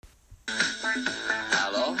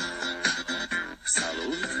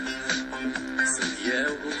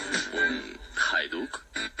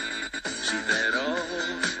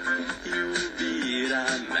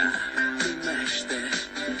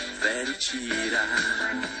respira.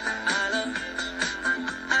 Alo,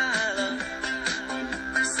 alo,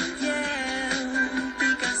 sunt eu,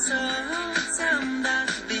 Picasso, ți-am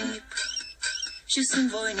dat bip și sunt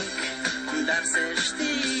voinic, dar să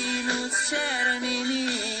știi, nu-ți cer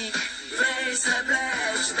nimic. Vrei să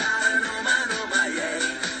pleci, dar numai ei,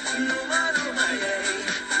 numai ei,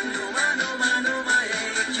 numai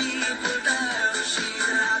ei, chipul tău și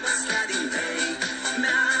dragostea din tei,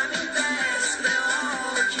 mi-amintesc de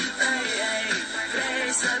ochii tăi, ei. Vrei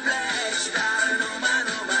să pleci, dar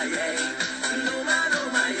numai ei,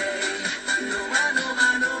 numai ei,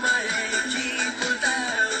 numai ei, chipul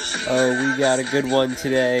tău și Oh, we got a good one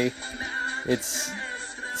today. It's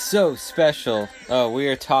so special. Oh, we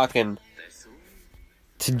are talking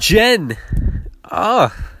to Jen.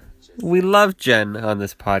 Oh, we love Jen on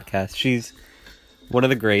this podcast. She's one of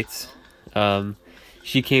the greats.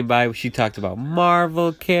 She came by, she talked about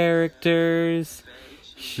Marvel characters.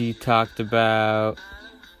 She talked about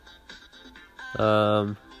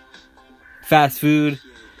fast food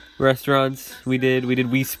restaurants. We did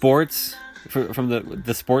Wii Sports from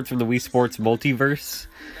the sports from the Wii Sports multiverse.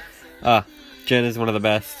 Jen is one of the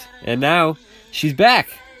best. And now she's back.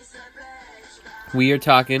 We are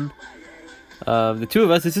talking the two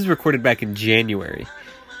of us. This is recorded back in January.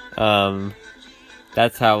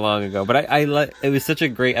 That's how long ago. But it was such a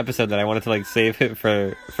great episode that I wanted to save it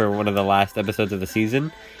for one of the last episodes of the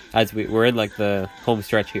season, as we're in the home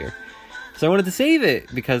stretch here. So I wanted to save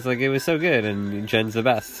it because it was so good and Jen's the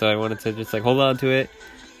best. So I wanted to just hold on to it.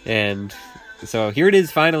 And so here it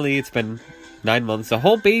is finally. It's been 9 months. A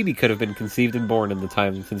whole baby could have been conceived and born in the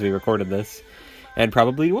time since we recorded this. And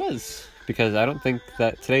probably was. Because I don't think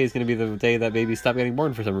that today is going to be the day that babies stop getting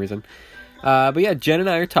born for some reason. But yeah, Jen and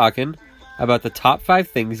I are talking about the top 5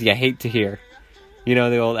 things you hate to hear. You know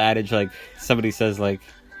the old adage, somebody says the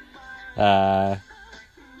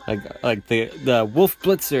Wolf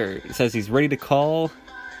Blitzer says he's ready to call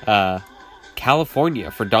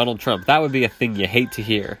California for Donald Trump. That would be a thing you hate to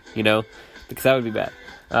hear, because that would be bad.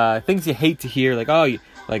 Things you hate to hear,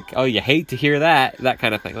 you hate to hear that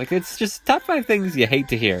kind of thing. It's just top 5 things you hate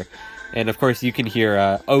to hear. And of course you can hear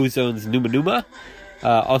Ozone's Numa Numa,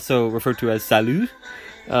 also referred to as Salut,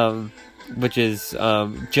 which is,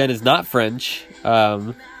 Jen is not French,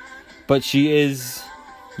 but she is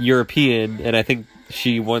European, and I think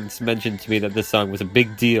she once mentioned to me that this song was a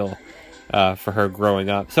big deal for her growing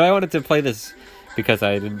up. So I wanted to play this because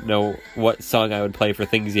I didn't know what song I would play for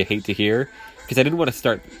things you hate to hear, because I didn't want to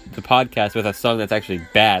start the podcast with a song that's actually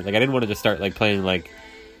bad. I didn't want to just start playing Limp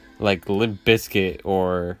Bizkit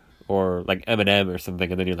or Eminem or something,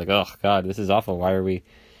 and then you're oh god, this is awful. Why are we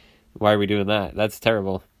doing that? That's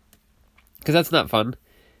terrible. Because that's not fun.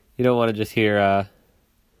 You don't want to just hear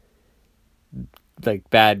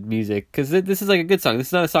bad music. Because this is a good song. This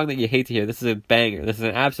is not a song that you hate to hear. This is a banger. This is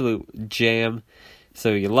an absolute jam.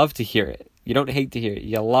 So you love to hear it. You don't hate to hear it.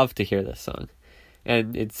 You love to hear this song.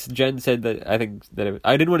 And Jen said that I think that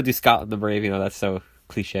I didn't want to do Scotland the Brave. That's so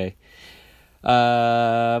cliche.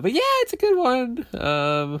 But yeah, it's a good one.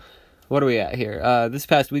 What are we at here? This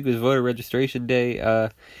past week was voter registration day.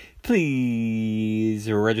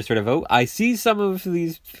 Please register to vote. I see some of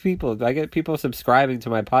these people. I get people subscribing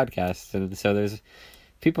to my podcast, and so there's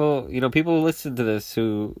people, people who listen to this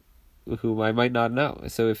who I might not know.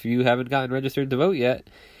 So if you haven't gotten registered to vote yet,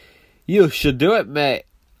 you should do it, mate.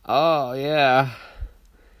 Oh yeah.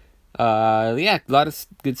 Yeah, a lot of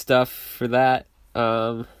good stuff for that.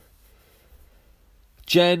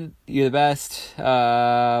 Jen, you're the best.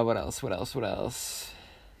 What else?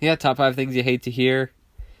 Yeah, top 5 things you hate to hear.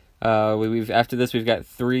 We've after this we've got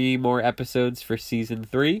 3 more episodes for season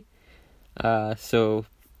 3. So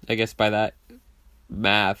I guess by that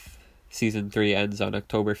math, season 3 ends on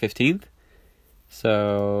October 15th.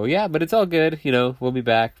 So yeah, but it's all good. We'll be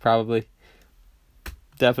back probably.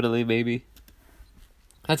 Definitely, maybe.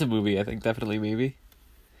 That's a movie, I think. Definitely, maybe.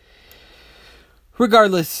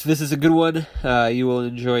 Regardless, this is a good one. You will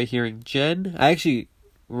enjoy hearing Jen. I actually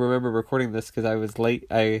remember recording this because I was late.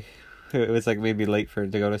 It was maybe late to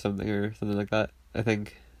go to something or something like that. I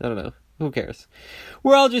think. I don't know. Who cares?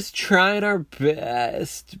 We're all just trying our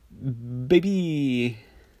best, baby.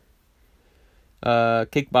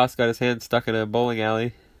 Cake Boss got his hand stuck in a bowling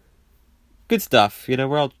alley. Good stuff.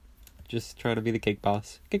 We're all just trying to be the Cake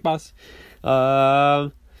Boss. Cake Boss.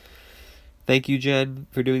 Thank you, Jen,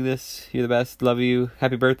 for doing this. You're the best. Love you.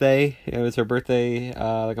 Happy birthday. It was her birthday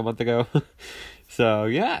a month ago. So,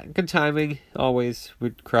 yeah, good timing. Always.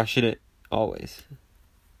 We're crushing it. Always.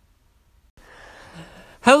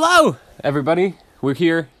 Hello, everybody. We're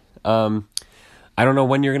here. I don't know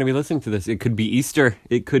when you're going to be listening to this. It could be Easter.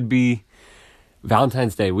 It could be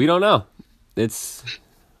Valentine's Day. We don't know. it's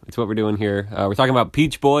what we're doing here. We're talking about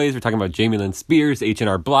Peach Boys. We're talking about Jamie Lynn Spears,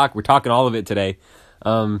 H&R Block. We're talking all of it today.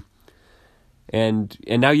 And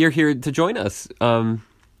now you're here to join us.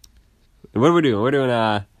 What are we doing? We're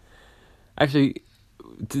doing, actually,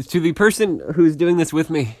 to the person who's doing this with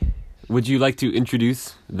me, would you like to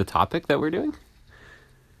introduce the topic that we're doing?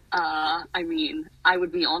 I mean, I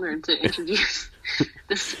would be honored to introduce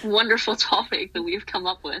this wonderful topic that we've come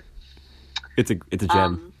up with. It's a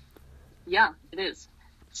gem. Yeah, it is.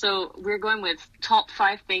 So we're going with top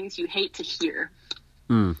 5 things you hate to hear.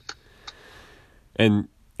 And,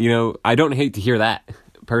 you know, I don't hate to hear that,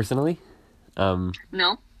 personally.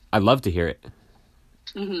 No? I love to hear it.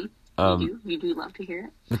 Mm-hmm. You do love to hear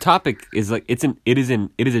it. The topic is like, it is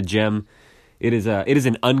a gem. It is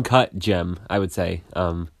an uncut gem, I would say,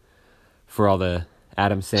 for all the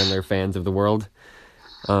Adam Sandler fans of the world.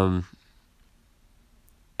 And,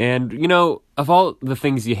 you know, of all the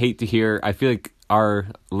things you hate to hear, I feel like our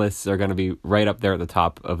lists are going to be right up there at the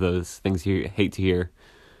top of those things you hate to hear.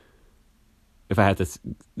 If I had to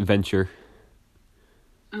venture.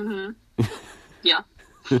 Mm-hmm. Yeah.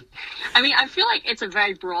 I mean, I feel like it's a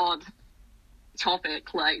very broad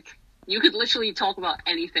topic. Like, you could literally talk about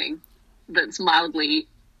anything that's mildly,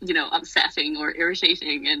 you know, upsetting or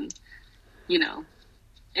irritating, and, you know,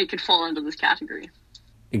 it could fall under this category.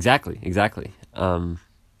 Exactly.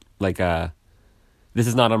 This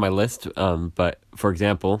is not on my list, but for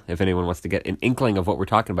example, if anyone wants to get an inkling of what we're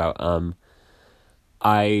talking about,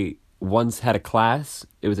 I once had a class.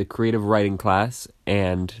 It was a creative writing class,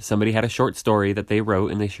 and somebody had a short story that they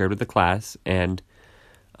wrote and they shared with the class, and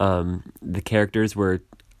the characters were,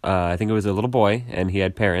 I think it was a little boy, and he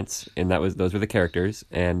had parents, and those were the characters.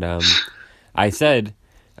 And I said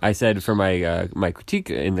for my critique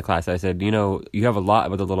in the class, I said, you know, you have a lot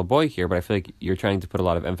about the little boy here, but I feel like you're trying to put a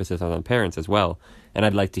lot of emphasis on the parents as well, and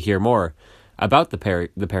I'd like to hear more about the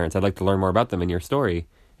parents. I'd like to learn more about them in your story.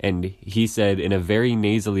 And he said in a very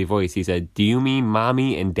nasally voice, he said, "Do you mean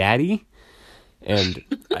mommy and daddy?" And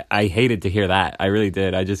I hated to hear that. I really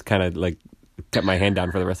did. I just kind of like kept my hand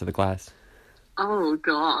down for the rest of the class. Oh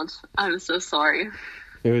God, I'm so sorry.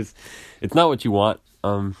 It's not what you want.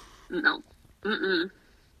 No.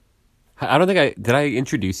 I don't think did I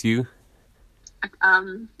introduce you?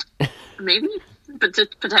 Maybe, but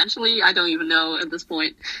potentially, I don't even know at this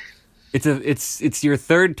point. It's your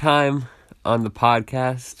third time on the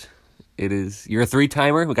podcast. You're a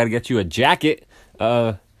 3-timer. We got to get you a jacket.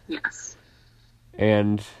 Yes.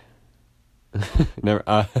 And never.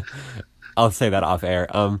 I'll say that off air.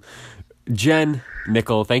 Jen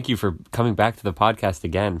Nickel, thank you for coming back to the podcast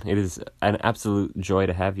again. It is an absolute joy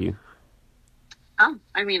to have you.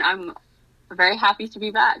 I mean, I'm very happy to be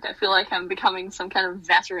back. I feel like I'm becoming some kind of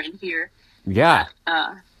veteran here. Yeah.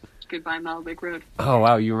 Goodbye, Malbec Road. Oh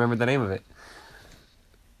wow, you remember the name of it?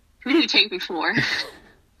 Who do you take me for?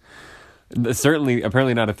 Certainly,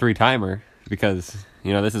 apparently not a 3-timer, because,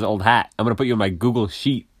 you know, this is old hat. I'm going to put you in my Google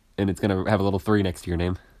Sheet, and it's going to have a little 3 next to your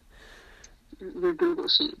name. Your Google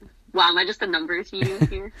Sheet. Wow, am I just a number to you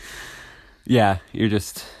here? Yeah, you're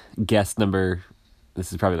just guest number,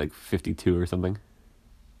 this is probably like 52 or something.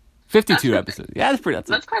 52 episodes. Yeah,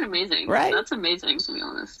 that's quite amazing. Right? That's amazing, to be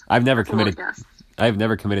honest. I've never committed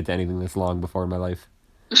to anything this long before in my life.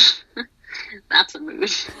 That's a mood.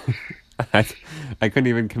 I couldn't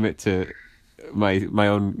even commit to my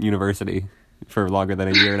own university for longer than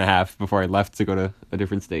a year and a half before I left to go to a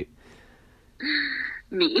different state.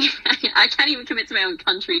 Me. I can't even commit to my own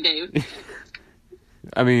country, Dave.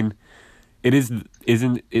 I mean,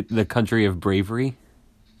 isn't it the country of bravery?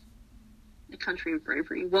 The country of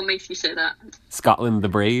bravery. What makes you say that? Scotland the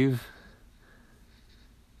Brave?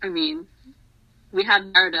 I mean, we had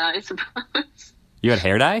Merida, I suppose. You had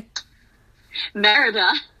hair dye?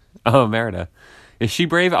 Merida. Oh, Merida. Is she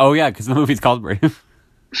brave? Oh, yeah, because the movie's called Brave.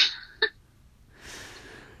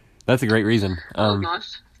 That's a great reason. Oh,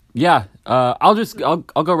 gosh. Yeah, I'll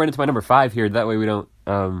go right into my number 5 here. That way we don't,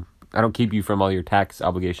 I don't keep you from all your tax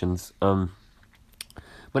obligations. My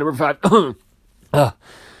number 5, out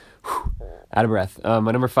of breath.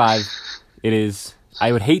 My number 5, it is,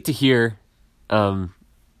 I would hate to hear,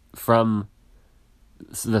 from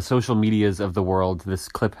the social medias of the world, this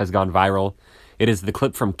clip has gone viral. It is the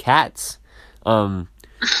clip from Cats,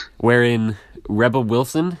 wherein Rebel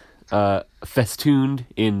Wilson, festooned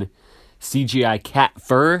in CGI cat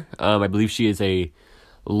fur. I believe she is a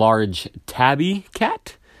large tabby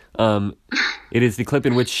cat. It is the clip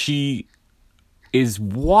in which she is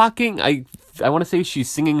walking. I want to say she's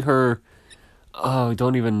singing her. Oh,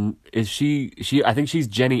 don't even. Is she? I think she's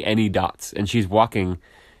Jenny Any Dots, and she's walking,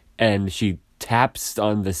 and she taps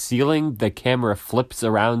on the ceiling, the camera flips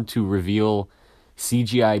around to reveal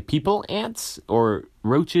CGI people ants or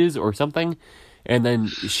roaches or something, and then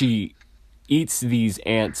she eats these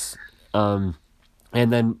ants, and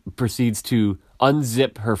then proceeds to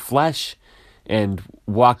unzip her flesh and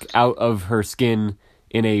walk out of her skin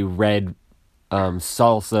in a red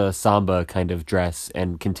salsa samba kind of dress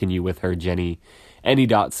and continue with her Jenny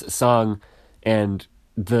Anydots song. And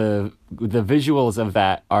the visuals of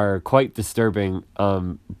that are quite disturbing,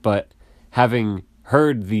 but having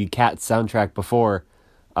heard the Cats soundtrack before,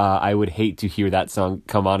 I would hate to hear that song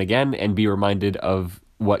come on again and be reminded of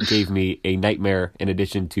what gave me a nightmare in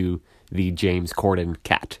addition to the James Corden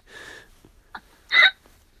cat.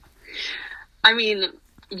 I mean,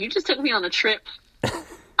 you just took me on a trip.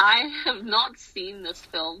 I have not seen this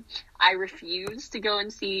film. I refuse to go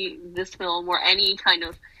and see this film or any kind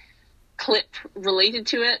of clip related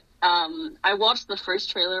to it. I watched the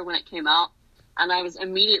first trailer when it came out, and I was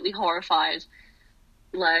immediately horrified.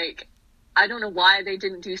 Like, I don't know why they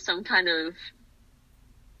didn't do some kind of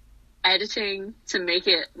editing to make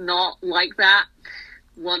it not like that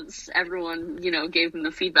once everyone, gave them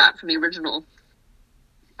the feedback from the original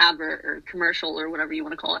advert or commercial or whatever you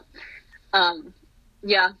want to call it.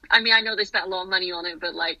 Yeah, I mean, I know they spent a lot of money on it,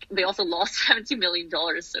 but, they also lost $70 million,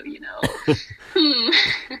 so, maybe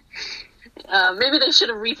they should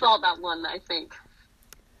have rethought that one, I think.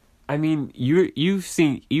 I mean, you do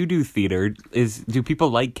theater. Do people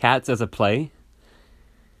like Cats as a play?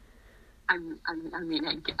 I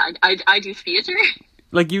mean, I do theater.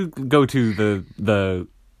 Like, you go to the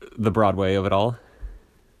Broadway of it all?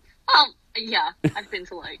 Yeah, I've been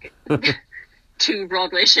to, 2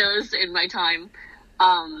 Broadway shows in my time.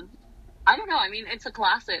 I don't know, I mean, it's a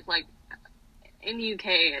classic, in the UK,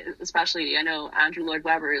 especially, I know Andrew Lloyd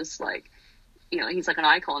Webber is, he's an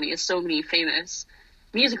icon. He has so many famous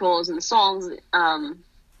musicals and songs,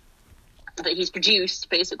 that he's produced,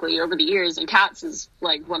 basically, over the years, and Cats is,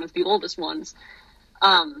 one of the oldest ones.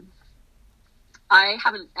 I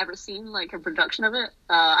haven't ever seen, a production of it.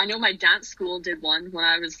 I know my dance school did one when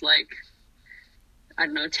I was,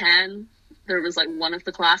 10. There was, one of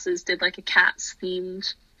the classes did, a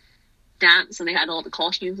Cats-themed dance, and they had all the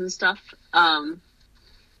costumes and stuff. And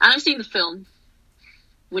I've seen the film,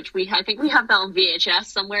 which I think we have that on VHS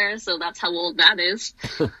somewhere, so that's how old that is.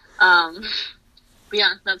 But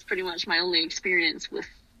yeah, that's pretty much my only experience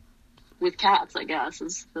with Cats, I guess,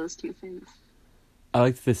 is those 2 things. I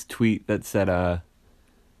liked this tweet that said,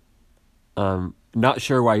 not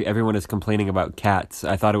sure why everyone is complaining about Cats.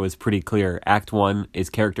 I thought it was pretty clear. Act 1 is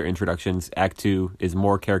character introductions. Act 2 is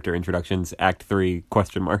more character introductions. Act 3, ?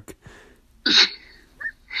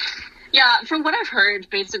 Yeah, from what I've heard,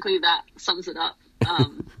 basically that sums it up.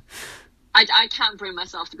 I can't bring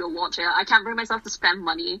myself to go watch it. I can't bring myself to spend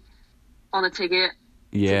money on a ticket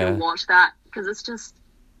to go watch that, because it's just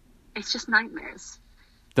nightmares.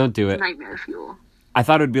 Don't do it. Nightmare fuel. I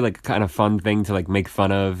thought it would be a kind of fun thing to make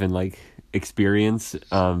fun of and experience,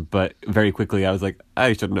 but very quickly I was like,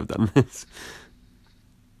 I shouldn't have done this.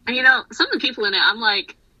 And some of the people in it, I'm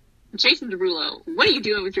like, Jason Derulo, what are you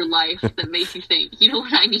doing with your life that makes you think, you know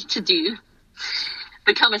what I need to do?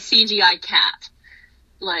 Become a CGI cat.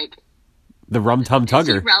 The Rum Tum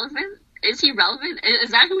Tugger. Is he relevant?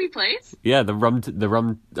 Is that who he plays? Yeah, the Rum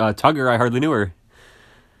Tugger. I hardly knew her.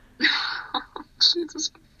 Jesus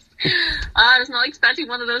Christ. I was not expecting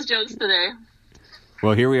one of those jokes today.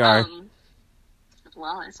 Well, here we are.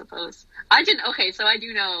 Well, I suppose. I didn't... Okay, so I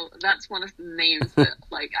do know that's one of the names that,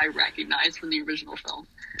 I recognize from the original film.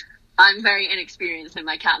 I'm very inexperienced in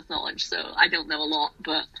my Cats knowledge, so I don't know a lot,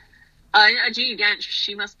 but... Judi Dench,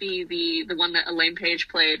 she must be the one that Elaine Page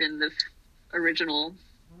played in the original...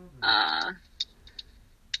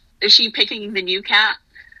 Is she picking the new cat?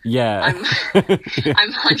 Yeah. I'm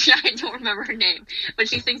unsure. I don't remember her name, but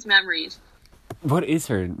she sings Memories. What is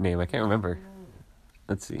her name? I can't remember.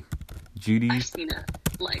 Let's see. Judi. I've seen it.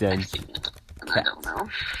 Dench I've seen it, and Cats. I don't know.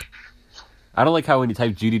 I don't like how when you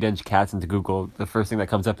type Judi Dench Cats into Google, the first thing that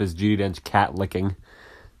comes up is Judi Dench cat licking.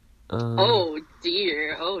 Oh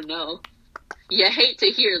dear. Oh no. You hate to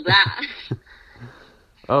hear that.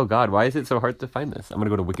 Oh God, why is it so hard to find this? I'm gonna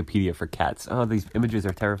go to Wikipedia for cats. Oh, these images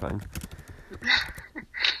are terrifying.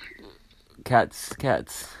 Cats.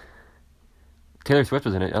 Taylor Swift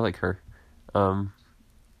was in it. I like her. Yeah.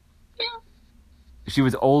 She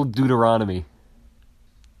was old Deuteronomy.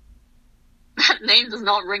 That name does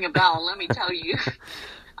not ring a bell, let me tell you.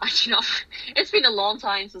 It's been a long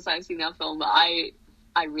time since I've seen that film, but I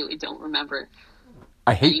really don't remember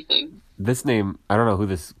anything. This name. I don't know who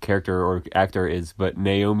this character or actor is, but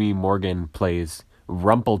Naomi Morgan plays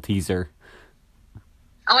Rumpelteazer.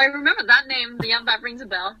 Oh, I remember that name. Yeah, that rings a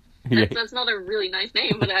bell. Yeah. That's not a really nice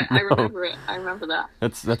name, but I remember it. I remember that.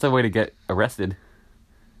 That's a way to get arrested.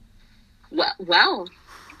 Well,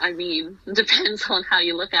 I mean, depends on how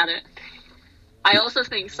you look at it. I also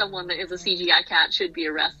think someone that is a CGI cat should be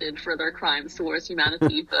arrested for their crimes towards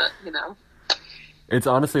humanity, but, you know. It's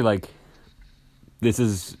honestly like, this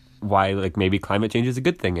is why, like, maybe climate change is a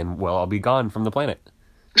good thing and we'll all be gone from the planet.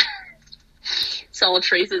 Solid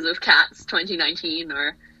traces of cats 2019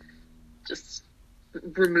 are just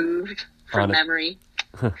removed from memory,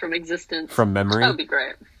 from existence. From memory? That would be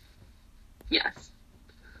great. Yes.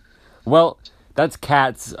 Well, that's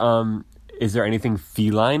cats. Is there anything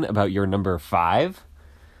feline about your number 5?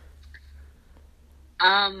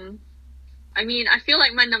 I mean, I feel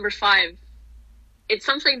like my number 5, it's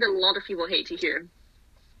something that a lot of people hate to hear.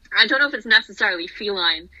 I don't know if it's necessarily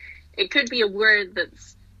feline. It could be a word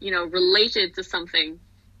that's, you know, related to something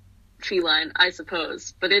feline, I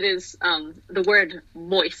suppose. But it is the word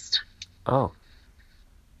moist. Oh.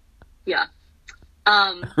 Yeah.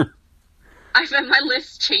 My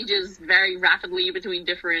list changes very rapidly between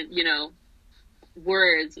different, you know,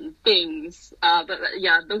 words and things. But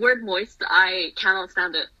yeah, the word moist, I cannot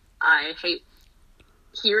stand it. I hate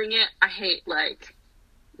hearing it. I hate, like,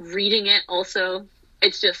 reading it also.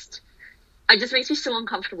 It just makes me so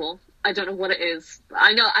uncomfortable. I don't know what it is.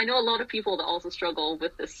 I know a lot of people that also struggle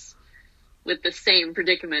with this same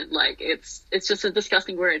predicament. Like, it's just a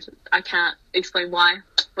disgusting word. I can't explain why,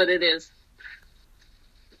 but it is.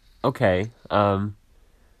 Okay. Do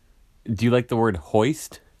you like the word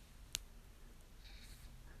hoist?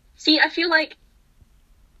 See, I feel like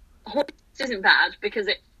hoist isn't bad because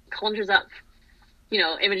it conjures up, you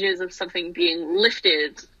know, images of something being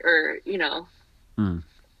lifted or, you know,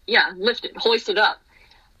 lifted, hoisted up.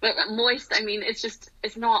 But moist, I mean, it just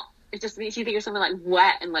makes you think of something like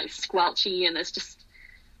wet and like squelchy, and it's just,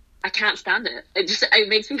 I can't stand it. It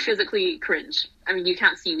makes me physically cringe. I mean, you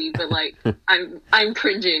can't see me, but like, I'm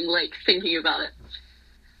cringing, like, thinking about it.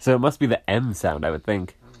 So it must be the M sound, I would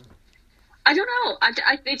think. I don't know.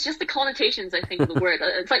 It's just the connotations, I think, of the word.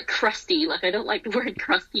 It's like crusty. Like, I don't like the word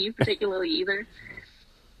crusty particularly either.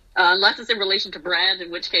 Unless it's in relation to bread, in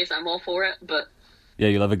which case I'm all for it, but... Yeah,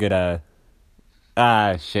 you love a good,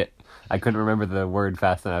 shit. I couldn't remember the word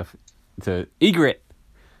fast enough to... Egret!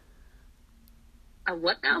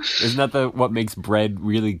 What now? Isn't that what makes bread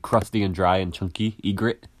really crusty and dry and chunky?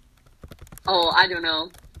 Egret? Oh, I don't know.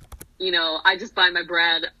 You know, I just buy my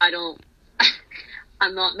bread.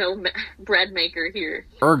 I'm not no bread maker here.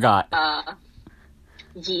 Ergot.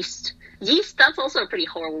 Yeast. Yeast, that's also a pretty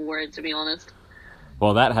horrible word, to be honest.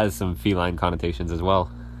 Well, that has some feline connotations as well.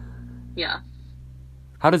 Yeah.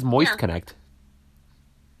 How does moist connect?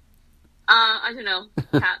 I don't know.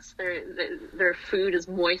 Cats, their food is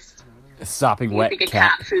moist. A sopping wet cat. You think of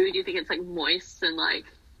cat food, you think it's like moist and like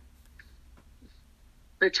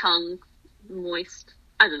their tongue moist.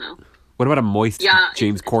 I don't know. What about a moist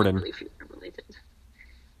James Corden? Not really related.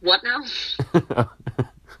 What now?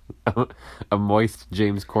 A moist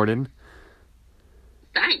James Corden?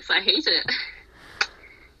 Thanks, I hate it.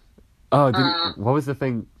 Oh, what was the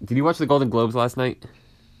thing? Did you watch the Golden Globes last night?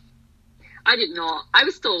 I did not. I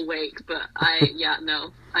was still awake, but I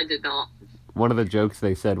did not. One of the jokes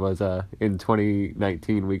they said was, in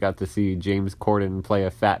 2019, we got to see James Corden play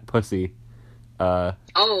a fat pussy.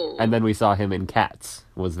 And then we saw him in Cats,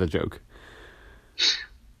 was the joke.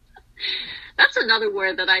 That's another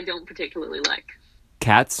word that I don't particularly like.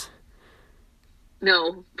 Cats?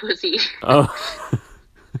 No, pussy. Oh.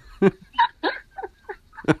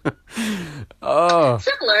 Oh.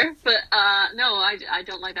 Similar, but no, I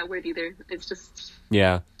don't like that word either. It's just...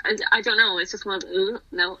 Yeah. I don't know, it's just one of...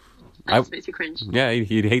 no. That just makes you cringe. Yeah,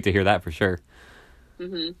 you'd hate to hear that for sure.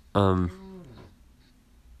 Mm-hmm.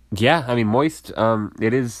 Yeah, I mean, moist,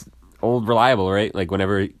 it is old reliable, right? Like,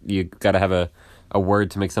 whenever you gotta have a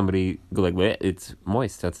word to make somebody go like, bleh, it's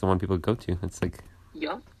moist. That's the one people go to. It's like...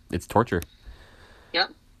 Yeah. It's torture. Yep.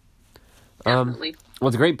 Definitely. Well,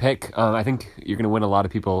 it's a great pick. I think you're going to win a lot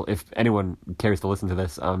of people. If anyone cares to listen to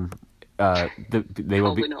this, they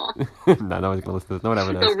will be... Probably not. No one's going to listen to this. No one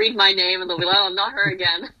ever knows. They'll read my name and they'll be like, oh, not her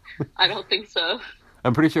again. I don't think so.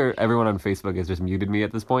 I'm pretty sure everyone on Facebook has just muted me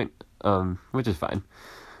at this point, which is fine.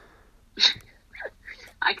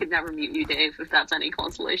 I could never mute you, Dave, if that's any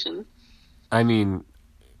consolation. I mean,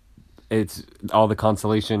 it's all the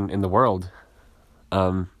consolation in the world.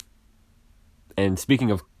 And speaking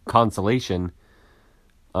of consolation,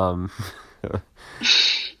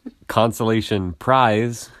 consolation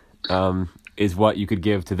prize is what you could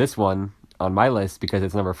give to this one on my list because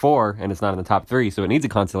it's number 4 and it's not in the top 3, so it needs a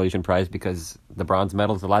consolation prize because the bronze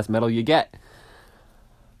medal is the last medal you get.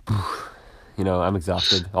 I'm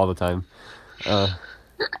exhausted all the time.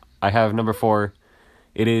 I have number 4.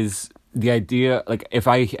 It is the idea, like, if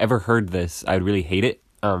I ever heard this, I'd really hate it.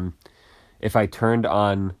 If I turned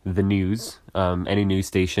on the news, any news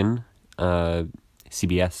station,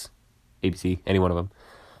 CBS, ABC, any one of them,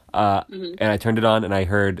 and I turned it on and I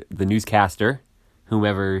heard the newscaster,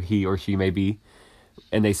 whomever he or she may be,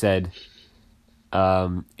 and they said,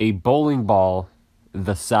 a bowling ball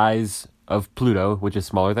the size of Pluto, which is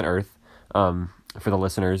smaller than Earth, for the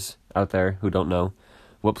listeners out there who don't know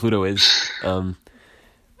what Pluto is,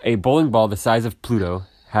 a bowling ball the size of Pluto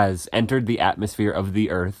has entered the atmosphere of the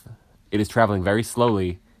Earth. It is traveling very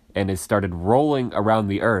slowly and has started rolling around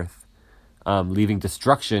the Earth, leaving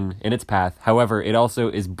destruction in its path. However, it also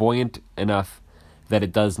is buoyant enough that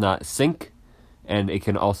it does not sink, and it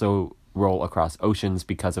can also roll across oceans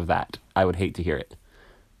because of that. I would hate to hear it.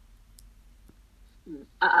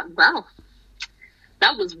 Wow.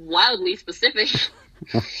 That was wildly specific.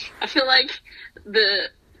 I feel like the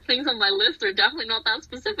things on my list are definitely not that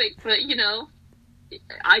specific, but,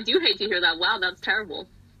 I do hate to hear that. Wow, that's terrible.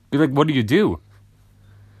 Be like, what do you do?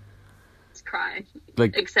 Just cry.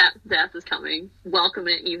 Like, accept death is coming. Welcome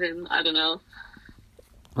it even. I don't know.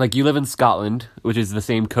 Like, you live in Scotland, which is the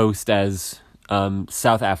same coast as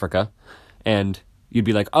South Africa, and you'd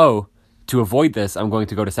be like, oh, to avoid this, I'm going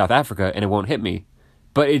to go to South Africa, and it won't hit me.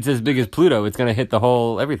 But it's as big as Pluto. It's going to hit the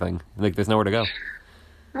whole everything. Like, there's nowhere to go.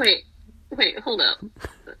 Wait, hold up.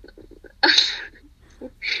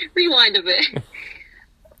 Rewind a bit.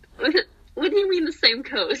 What do you mean the same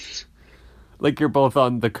coast? Like, you're both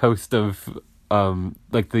on the coast of,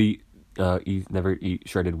 like, the, never eat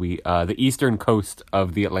shredded wheat, the eastern coast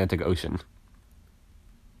of the Atlantic Ocean.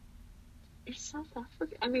 South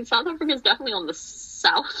Africa? I mean, South Africa is definitely on the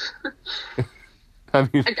south. I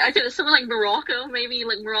mean, I think something like Morocco, maybe,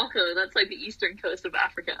 like Morocco, that's like the eastern coast of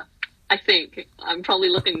Africa. I think. I'm probably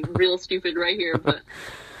looking real stupid right here, but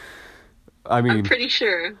I mean, I'm pretty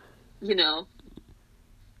sure,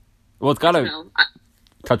 well, it's gotta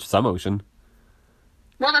touch some ocean.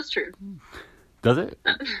 Well, that's true. Does it?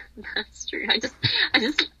 That's true.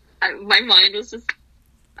 My mind was just,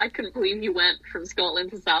 I couldn't believe you went from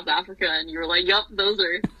Scotland to South Africa and you were like, yup, those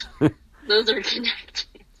are connected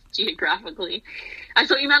geographically. I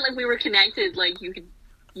thought you meant like we were connected, like you could,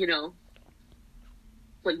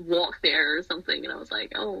 like walk there or something, and I was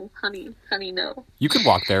like, oh, honey, no. You could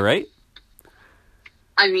walk there, right?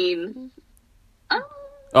 I mean,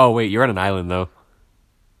 oh, wait, you're on an island, though.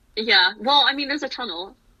 Yeah, well, I mean, there's a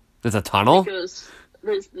tunnel. There's a tunnel? There's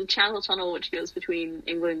the Channel Tunnel, which goes between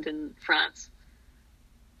England and France.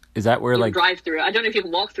 Is that where, you like... can drive through it. I don't know if you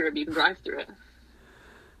can walk through it, but you can drive through it.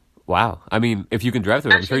 Wow. I mean, if you can drive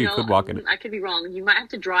through it, I'm sure you could walk in it. I could be wrong. You might have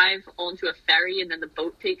to drive onto a ferry, and then the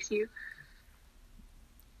boat takes you.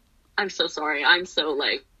 I'm so sorry. I'm so,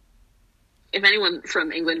 like... If anyone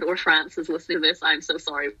from England or France is listening to this, I'm so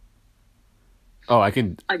sorry. Oh, I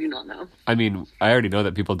do not know. I mean, I already know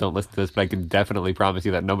that people don't listen to this, but I can definitely promise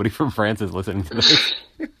you that nobody from France is listening to this.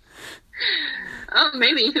 Oh,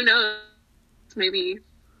 maybe. Who knows? Maybe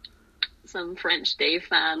some French Dave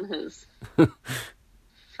fan has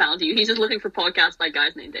found you. He's just looking for podcasts by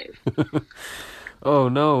guys named Dave. Oh,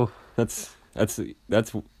 no. That's I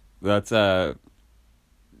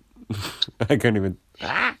couldn't even...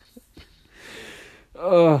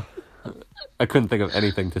 Oh, I couldn't think of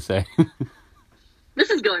anything to say. This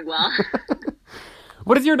is going well.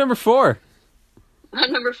 What is your number 4?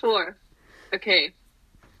 Number 4. Okay.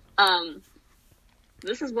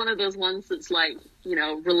 This is one of those ones that's like,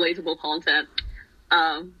 relatable content.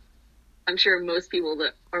 I'm sure most people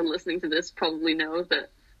that are listening to this probably know that,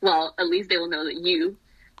 well, at least they will know that you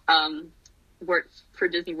worked for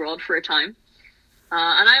Disney World for a time.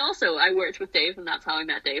 And I worked with Dave, and that's how I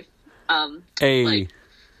met Dave. Hey. Like,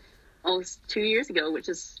 almost 2 years ago, which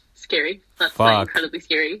is scary. That's Fuck. like incredibly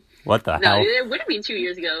scary. What the hell? No, it would have been 2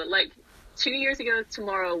 years ago. Like, 2 years ago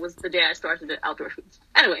tomorrow was the day I started at Outdoor Foods.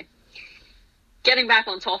 Anyway, getting back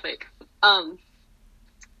on topic.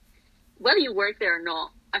 Whether you work there or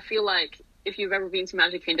not, I feel like if you've ever been to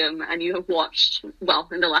Magic Kingdom and you have watched, well,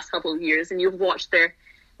 in the last couple of years, and you've watched their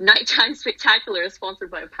nighttime spectacular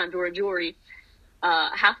sponsored by Pandora Jewelry,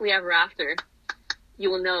 Happily Ever After, you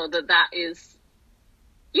will know that is,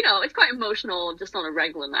 it's quite emotional just on a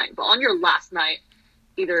regular night. But on your last night,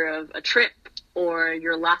 either of a trip or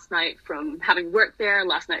your last night from having worked there,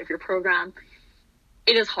 last night of your program,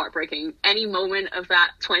 it is heartbreaking. Any moment of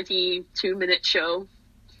that 22-minute show,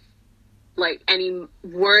 like any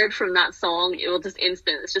word from that song,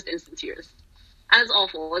 it's just instant tears. And it's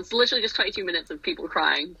awful. It's literally just 22 minutes of people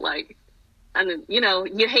crying, like, and then,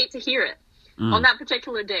 you hate to hear it. On that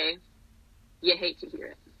particular day, you hate to hear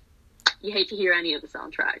it. You hate to hear any of the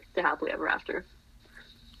soundtrack to Happily Ever After.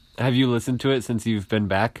 Have you listened to it since you've been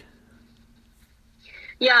back?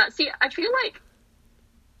 Yeah, see, I feel like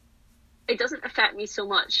it doesn't affect me so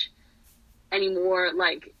much anymore.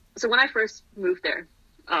 Like, so when I first moved there,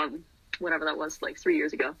 whatever that was, like 3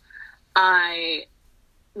 years ago, I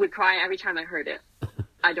would cry every time I heard it.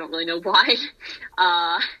 I don't really know why.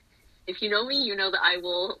 If you know me, you know that I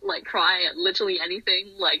will, like, cry at literally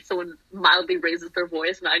anything. Like, someone mildly raises their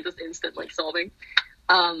voice and I just instant, like, sobbing.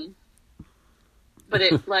 But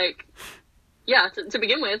it, like, yeah, to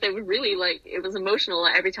begin with, it would really, like, it was emotional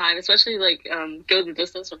every time, especially, like, Go the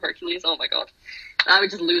Distance from Hercules. Oh, my God. I would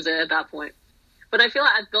just lose it at that point. But I feel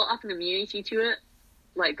like I've built up an immunity to it,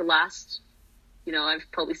 like, the last, you know, I've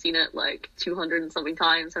probably seen it, like, 200 and something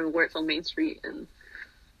times. I've worked on Main Street and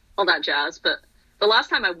all that jazz. But the last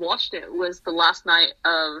time I watched it was the last night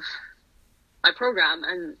of my program,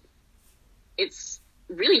 and it's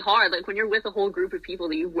really hard. Like, when you're with a whole group of people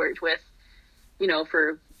that you've worked with, you know,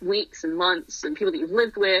 for weeks and months, and people that you've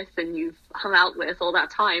lived with and you've hung out with all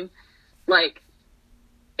that time, like,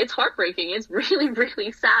 it's heartbreaking. It's really,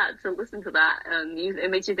 really sad to listen to that, and it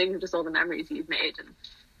makes you think of just all the memories you've made, and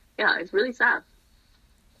yeah, it's really sad.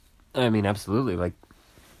 I mean, absolutely. Like,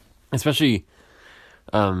 especially,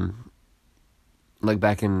 like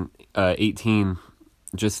back in 18,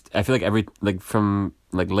 just I feel like from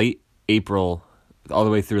like late April all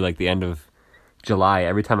the way through like the end of July,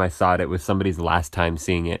 every time I saw it, it was somebody's last time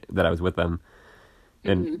seeing it that I was with them.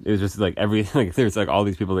 And it was just like there's like all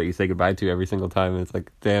these people that you say goodbye to every single time. And it's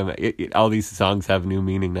like, damn, all these songs have new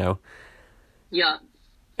meaning now. Yeah,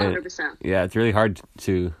 100%. Yeah, it's really hard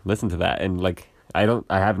to listen to that. And like, I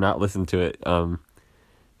have not listened to it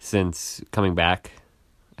since coming back.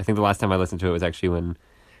 I think the last time I listened to it was actually when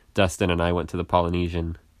Dustin and I went to the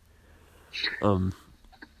Polynesian. And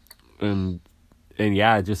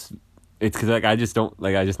yeah, it's because like I just know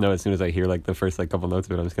as soon as I hear like the first like couple notes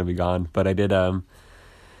of it, I'm just gonna be gone. But I did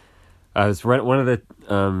I was one of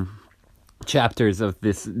the chapters of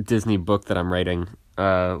this Disney book that I'm writing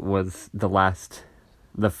was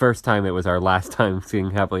the first time it was our last time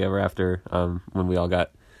seeing Happily Ever After, when we all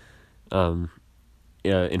got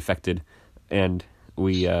infected, and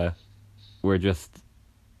we were just,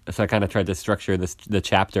 so I kind of tried to structure the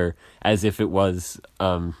chapter as if it was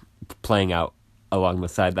playing out along the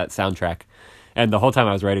side, that soundtrack. And the whole time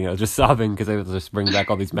I was writing it, I was just sobbing because I was just bringing back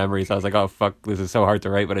all these memories. I was like, oh fuck, this is so hard to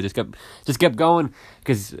write, but I just kept going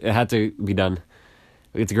because it had to be done.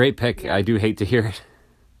 It's a great pick. Yeah. I do hate to hear it.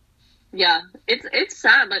 Yeah, it's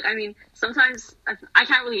sad. Like, I mean, sometimes I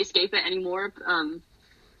can't really escape it anymore,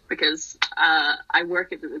 because I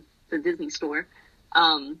work at the Disney store,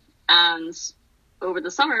 and over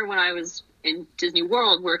the summer when I was in Disney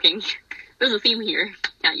World working, there's a theme here,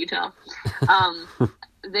 can't you tell?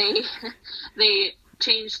 They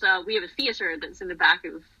changed. We have a theater that's in the back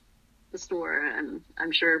of the store, and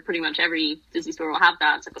I'm sure pretty much every Disney store will have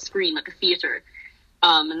that. It's like a screen, like a theater.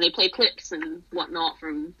 And they play clips and whatnot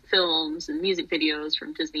from films and music videos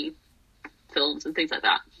from Disney films and things like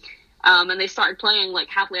that. And they started playing like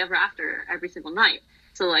Happily Ever After every single night.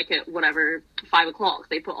 So like at whatever 5 o'clock,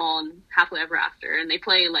 they put on Happily Ever After, and they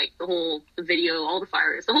play like the video, all the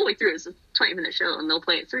fires, the whole way through. It's a 20-minute show, and they'll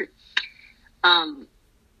play it through.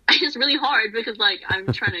 It's really hard because like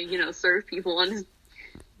I'm trying to serve people and just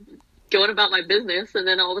going about my business, and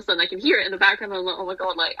then all of a sudden I can hear it in the background. And I'm like, oh my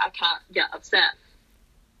god, like I can't get upset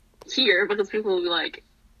here because people will be like,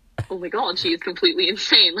 oh my god, she is completely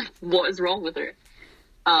insane. Like, what is wrong with her?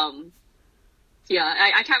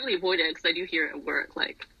 Yeah, I can't really avoid it because I do hear it at work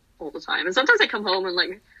like all the time. And sometimes I come home and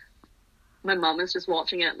like my mom is just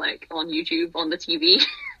watching it like on YouTube on the TV.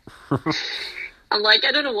 I'm like,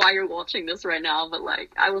 I don't know why you're watching this right now, but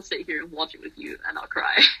like I will sit here and watch it with you and I'll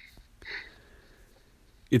cry.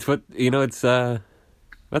 It's it's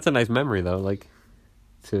that's a nice memory though, like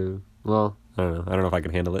well, I don't know if I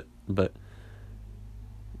can handle it, but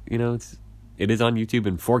it is on YouTube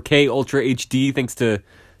in 4K Ultra HD thanks to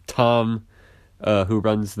Tom, who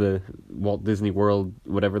runs the Walt Disney World,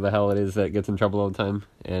 whatever the hell it is that gets in trouble all the time,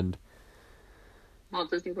 and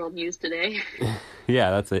Walt Disney World News Today.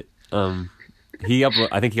 Yeah, that's it. I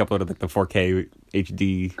think he uploaded like the 4K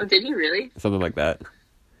HD. Oh, did he really? Something like that.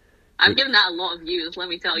 I've given that a lot of views, let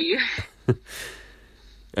me tell you.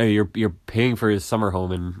 I mean, you're paying for his summer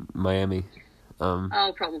home in Miami.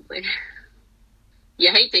 Oh, probably.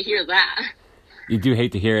 You hate to hear that. You do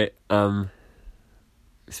hate to hear it.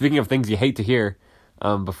 Speaking of things you hate to hear,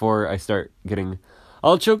 before I start getting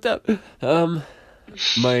all choked up,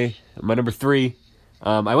 my number 3.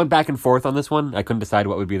 I went back and forth on this one. I couldn't decide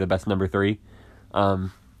what would be the best number 3.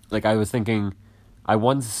 Like I was thinking, I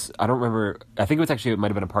don't remember, I think it might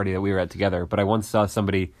have been a party that we were at together, but I once saw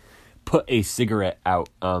somebody put a cigarette out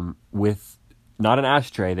with not an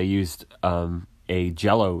ashtray. They used a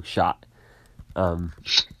Jell-O shot.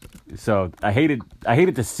 So I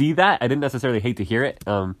hated to see that. I didn't necessarily hate to hear it.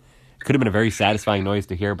 It could have been a very satisfying noise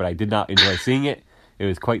to hear, but I did not enjoy seeing it. It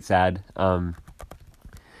was quite sad. So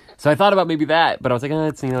I thought about maybe that, but I was like,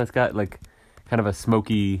 it's got like kind of a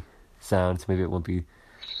smoky sound, so maybe it won't be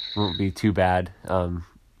too bad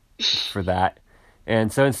for that.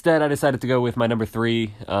 And so instead, I decided to go with my number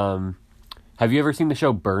 3. Have you ever seen the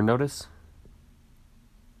show Burn Notice?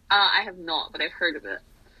 I have not, but I've heard of it.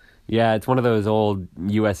 Yeah, it's one of those old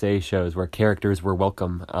USA shows where characters were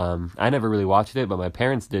welcome. I never really watched it, but my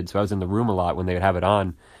parents did, so I was in the room a lot when they would have it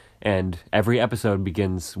on. And every episode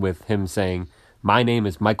begins with him saying, "My name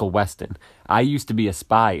is Michael Weston. I used to be a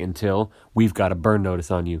spy until we've got a burn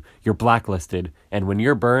notice on you. You're blacklisted, and when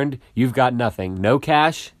you're burned, you've got nothing. No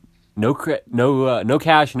cash, no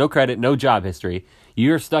cash, no credit, no job history.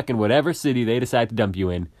 You're stuck in whatever city they decide to dump you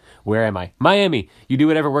in. Where am I? Miami. You do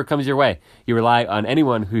whatever work comes your way. You rely on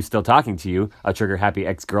anyone who's still talking to you, a trigger-happy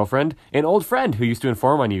ex-girlfriend, an old friend who used to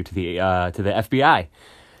inform on you to the FBI.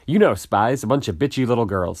 You know spies, a bunch of bitchy little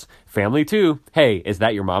girls. Family too. Hey, is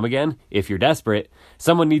that your mom again? If you're desperate,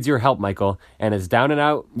 someone needs your help, Michael. And as a down and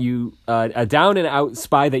out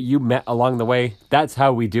spy that you met along the way, that's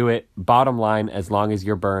how we do it. Bottom line, as long as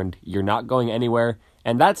you're burned, you're not going anywhere.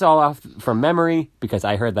 And that's all off from memory because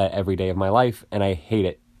I heard that every day of my life and I hate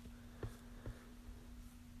it."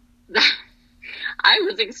 I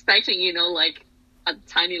was expecting, like a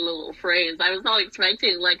tiny little phrase. I was not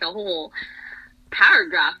expecting like a whole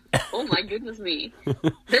paragraph. Oh my goodness me.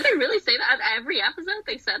 Did they really say that every episode?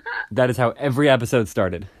 They said that? That is how every episode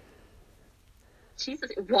started. Jesus,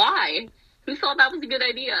 why? Who thought that was a good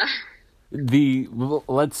idea?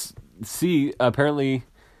 Let's see, apparently,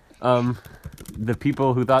 the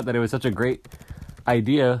people who thought that it was such a great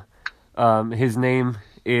idea, his name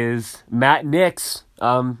is Matt Nix,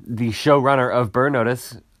 the showrunner of Burn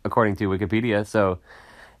Notice, according to Wikipedia. So,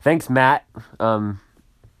 thanks, Matt.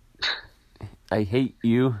 I hate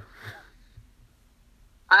you.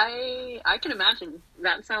 I can imagine.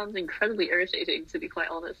 That sounds incredibly irritating, to be quite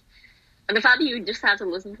honest. And the fact that you just had to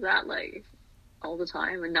listen to that, like, all the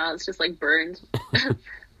time, and now it's just, like, burned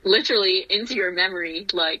literally into your memory,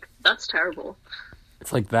 like, that's terrible.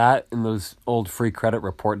 It's like that in those old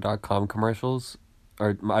freecreditreport.com commercials.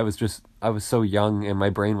 Or I was so young and my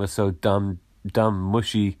brain was so dumb,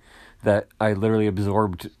 mushy that I literally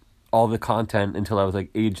absorbed all the content until I was like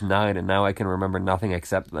age 9, and now I can remember nothing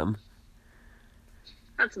except them.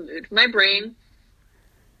 That's a mood. My brain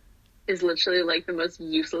is literally like the most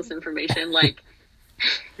useless information. Like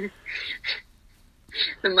the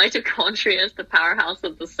mitochondria is the powerhouse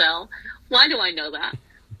of the cell. Why do I know that?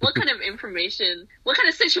 What kind of information, what kind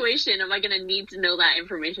of situation am I going to need to know that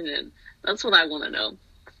information in? That's what I want to know.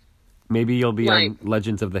 Maybe you'll be on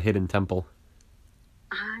Legends of the Hidden Temple.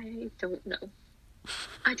 I don't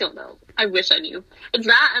know. I wish I knew. It's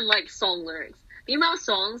that and, like, song lyrics. The amount of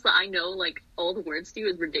songs that I know, like, all the words to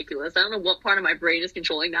is ridiculous. I don't know what part of my brain is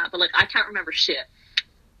controlling that, but, like, I can't remember shit.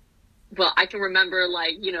 But I can remember,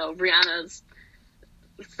 like, Rihanna's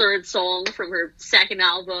third song from her second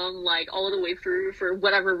album, like, all the way through for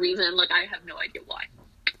whatever reason. Like, I have no idea why.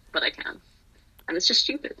 But I can. And it's just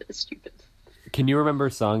stupid. It's stupid. Can you remember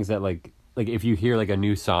songs that, like if you hear, like, a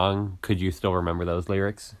new song, could you still remember those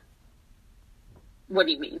lyrics? What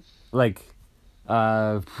do you mean? Like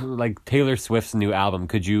Taylor Swift's new album,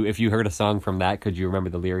 if you heard a song from that, could you remember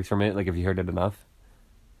the lyrics from it? Like, if you heard it enough?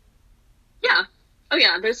 Yeah. Oh,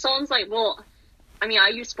 yeah. There's songs like, I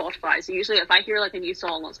use Spotify, so usually if I hear, like, a new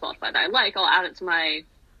song on Spotify that I like, I'll add it to my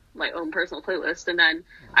own personal playlist, and then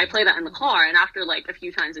I play that in the car, and after, like, a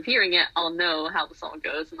few times of hearing it, I'll know how the song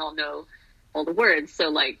goes, and I'll know all the words. So,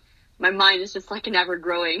 like, my mind is just like an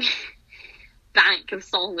ever-growing bank of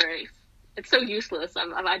song lyrics. It's so useless.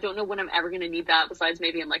 I don't know when I'm ever going to need that, besides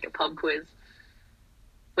maybe in, like, a pub quiz.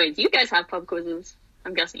 Wait, do you guys have pub quizzes?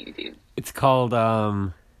 I'm guessing you do. It's called,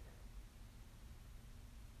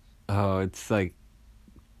 it's like,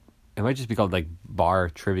 it might just be called, like, bar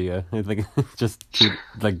trivia. It's like, just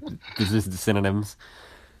the synonyms.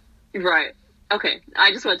 Right. Okay.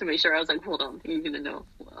 I just wanted to make sure. I was like, hold on, you're going to know.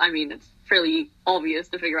 I mean, it's fairly obvious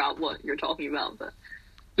to figure out what you're talking about, but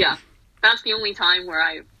yeah. That's the only time where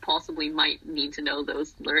I possibly might need to know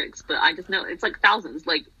those lyrics, but I just know it's like thousands.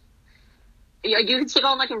 Like, you could sit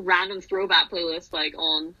on like a random throwback playlist like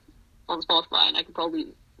on Spotify, and I could probably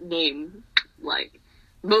name like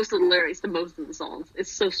most of the lyrics to most of the songs.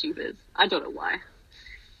 It's so stupid. I don't know why.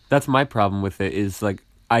 That's my problem with it, is like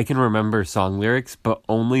I can remember song lyrics, but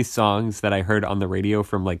only songs that I heard on the radio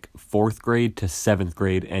from like 4th grade to 7th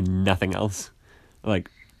grade and nothing else.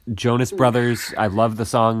 Like Jonas Brothers, I love the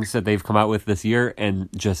songs that they've come out with this year, and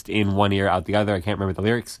just in one ear out the other, I can't remember the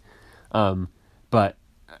lyrics. But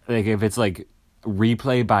like if it's like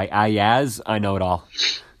Replay by Ayaz, I know it all.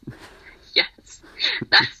 Yes,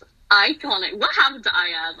 that's iconic. What happened to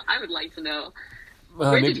Ayaz? I would like to know.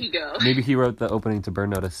 Where did he go? Maybe he wrote the opening to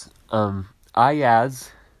Burn Notice. Ayaz,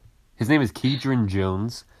 his name is Kedron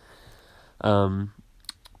Jones.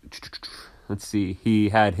 Let's see. He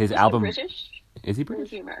had his album. British? Is he Or British?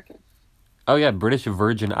 is he American? Oh yeah, British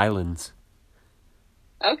Virgin Islands.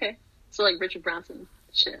 Okay. So like Richard Branson.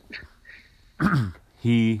 Shit.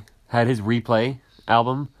 He had his Replay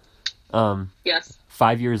album. Yes.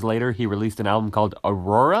 5 years later, he released an album called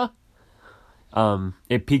Aurora.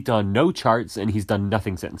 It peaked on no charts, and he's done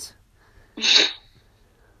nothing since.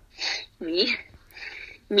 Me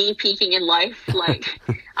peaking in life. Like,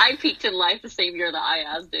 I peaked in life the same year that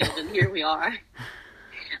Ayaz did, and here we are.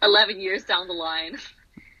 11 years down the line.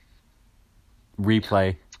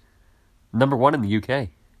 Replay. Number 1 in the UK.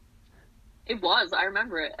 It was. I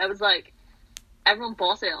remember it. It was like, everyone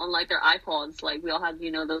bought it on like their iPods. Like, we all had,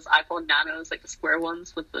 those iPod Nanos, like the square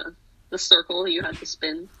ones with the circle you had to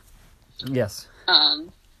spin. Yes.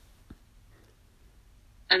 And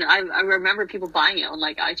I remember people buying it on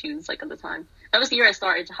like iTunes like at the time. That was the year I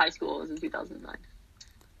started high school. It was in 2009.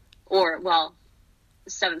 Or, well,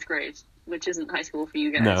 7th grade, which isn't high school for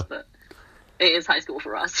you guys, No. but it is high school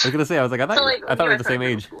for us. I was gonna say, I thought we were the same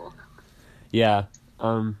age. School. Yeah.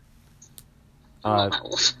 I'm not that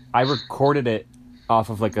old. I recorded it off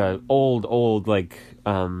of like a old like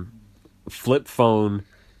flip phone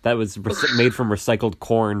that was made from recycled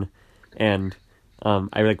corn, and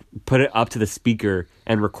I like put it up to the speaker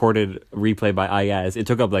and recorded Replay by Ayaz. It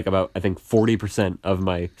took up like about, I think, 40% of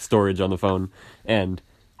my storage on the phone, and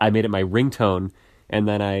I made it my ringtone. And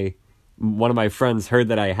then one of my friends heard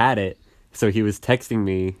that I had it, so he was texting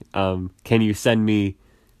me, "Can you send me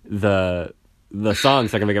the song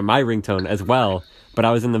so I can make it my ringtone as well?" But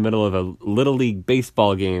I was in the middle of a Little League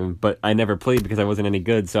baseball game, but I never played because I wasn't any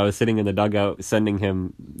good, so I was sitting in the dugout sending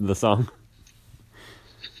him the song.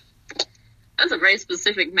 That's a very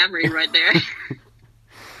specific memory right there.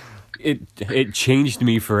 It changed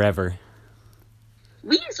me forever.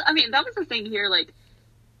 That was the thing here, like,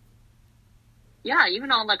 yeah, even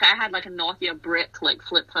on, like, I had, like, a Nokia brick, like,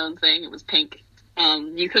 flip phone thing. It was pink.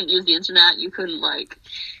 You couldn't use the internet. You couldn't, like,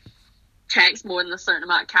 text more than a certain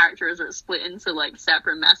amount of characters, or split into, like,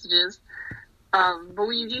 separate messages. But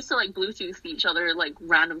we used to, like, Bluetooth each other, like,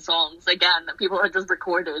 random songs, again, that people had just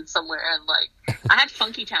recorded somewhere. And, like, I had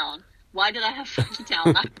Funky Town. Why did I have Funky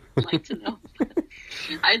Town? I'd like to know.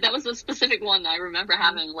 That was a specific one that I remember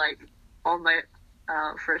having, like, on my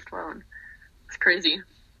first phone. It's crazy.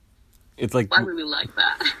 It's like, why would we like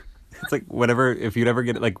that? It's like whatever, if you'd ever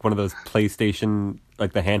get like one of those PlayStation,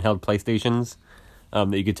 like the handheld PlayStations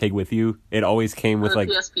that you could take with you, it always came with the like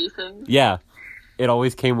PSP thing. Yeah, it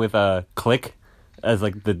always came with a Click as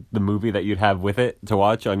like the movie that you'd have with it to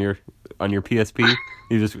watch on your PSP.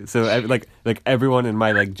 You just like everyone in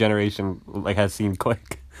my like generation like has seen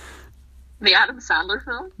Click. The Adam Sandler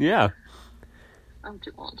film? Yeah. Oh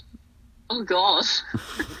god. Oh god.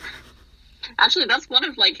 Actually, that's one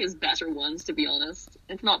of like his better ones, to be honest.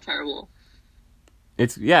 It's not terrible.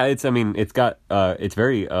 It's very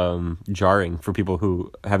jarring for people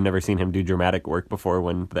who have never seen him do dramatic work before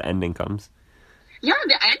when the ending comes. Yeah,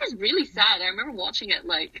 the end is really sad. I remember watching it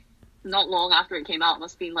like not long after it came out. It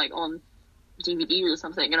must have been like on DVD or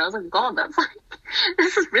something, and I was like, God, that's like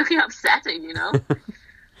this is really upsetting, you know?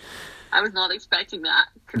 I was not expecting that,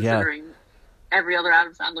 considering every other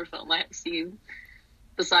Adam Sandler film I have seen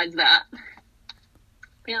besides that.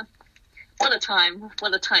 Yeah. What a time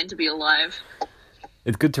to be alive.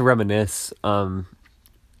 It's good to reminisce, and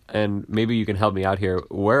maybe you can help me out here.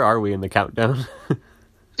 Where are we in the countdown?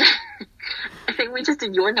 I think we just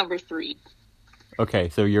did your number 3. Okay,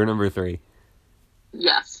 so you're number 3.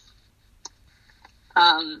 Yes.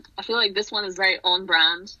 I feel like this one is very on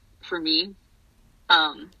brand for me.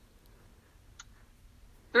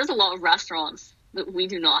 There's a lot of restaurants that we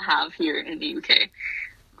do not have here in the UK.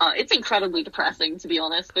 It's incredibly depressing, to be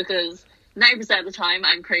honest, because 90% of the time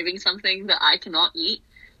I'm craving something that I cannot eat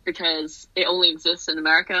because it only exists in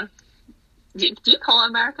America. Do you call it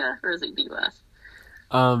America, or is it the US?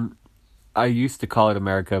 I used to call it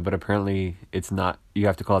America, but apparently it's not. You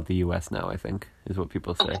have to call it the US now, I think, is what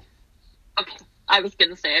people say. Okay. I was going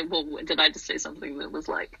to say, well, did I just say something that was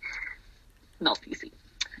like, not PC?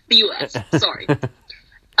 The US, sorry.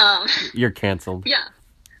 You're canceled. Yeah.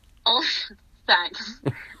 Oh, thanks.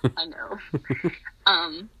 I know.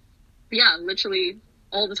 Yeah, literally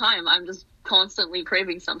all the time. I'm just constantly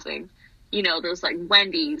craving something. You know, there's like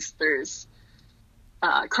Wendy's, there's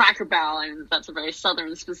Cracker Barrel, and that's a very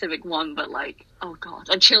southern specific one, but like, oh god,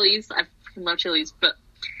 and Chili's. I freaking love Chili's, but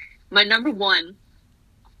my number one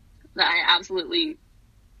that I absolutely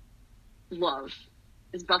love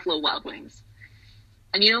is Buffalo Wild Wings.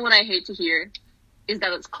 And you know what I hate to hear is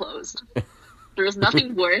that it's closed. There's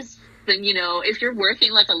nothing worse than, you know, if you're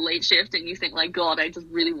working like a late shift and you think like, God, I just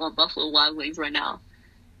really want Buffalo Wild Wings right now.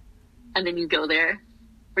 And then you go there,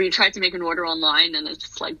 or you try to make an order online and it's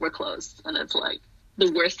just like, we're closed. And it's like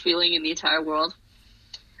the worst feeling in the entire world.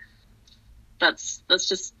 That's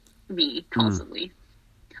just me constantly.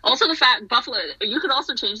 Also the fact Buffalo, you could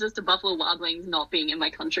also change this to Buffalo Wild Wings not being in my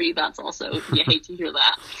country. That's also, you hate to hear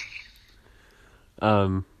that.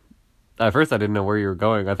 At first I didn't know where you were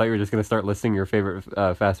going. I thought you were just going to start listing your favorite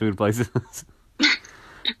fast food places.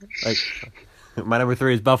 Like, my number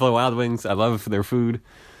 3 is Buffalo Wild Wings. I love their food.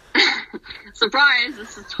 Surprise!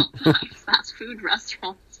 This is top 5 fast food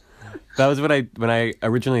restaurants. That was when I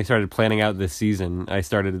originally started planning out this season. I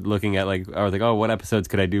started looking at I was like, oh, what episodes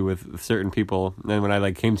could I do with certain people? And then when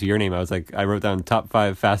I came to your name, I was like, I wrote down top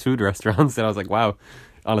 5 fast food restaurants, and I was like, wow,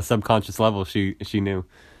 on a subconscious level, she knew.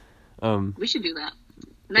 We should do that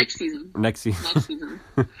next season. Next season.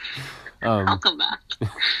 I'll come back.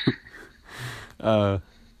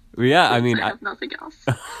 Yeah, I mean, I have nothing else.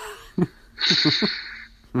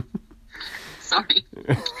 Sorry.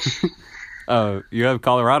 You have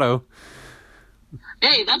Colorado.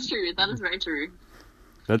 Hey, that's true. That is very true.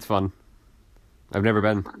 That's fun. I've never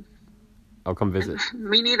been. Fun. I'll come visit.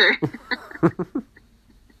 Me neither.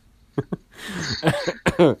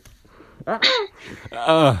 What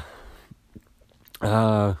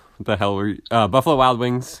the hell were you? Buffalo Wild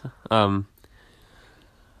Wings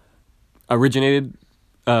originated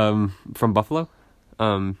from Buffalo.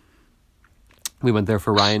 We went there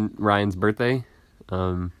for Ryan's birthday.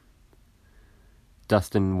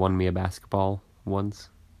 Dustin won me a basketball once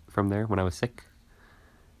from there when I was sick.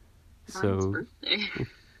 Ryan's birthday.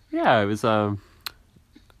 Yeah, it was July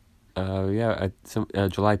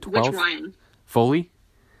 12th. Which Ryan? Foley.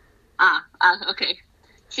 Okay.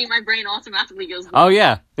 See, my brain automatically goes. Oh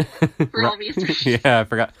yeah. For obvious reasons. Yeah, I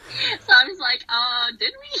forgot. So I was like,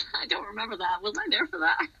 did we? I don't remember that. Was I there for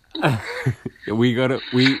that? We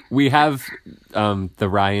have the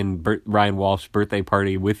Ryan Walsh birthday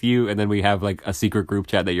party with you, and then we have a secret group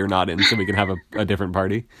chat that you're not in, so we can have a different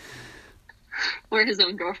party. Where his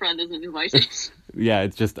own girlfriend isn't invited. Yeah,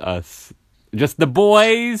 it's just us. Just the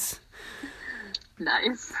boys.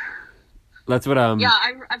 Nice. That's what Yeah,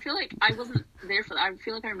 I feel like I wasn't there for that. I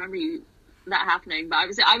feel like I remember that happening, but I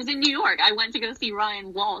was in New York. I went to go see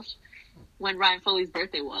Ryan Walsh when Ryan Foley's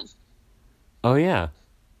birthday was. Oh yeah.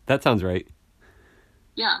 That sounds right.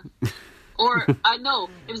 Yeah. Or no,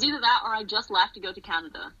 it was either that or I just left to go to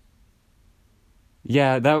Canada.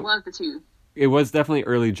 Yeah, one of the two. It was definitely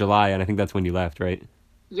early July, and I think that's when you left, right?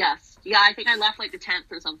 Yes. Yeah, I think I left the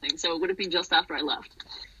 10th or something, so it would have been just after I left.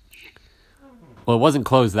 Well, it wasn't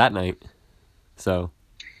closed that night, so.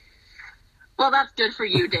 Well, that's good for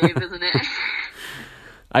you, Dave, isn't it?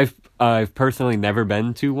 I've personally never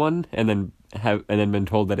been to one, and then been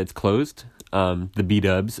told that it's closed. The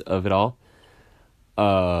B-dubs of it all.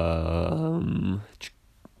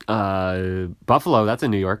 Buffalo, that's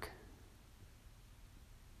in New York.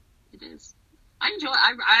 It is. I enjoy.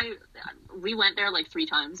 We went there 3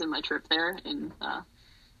 times in my trip there in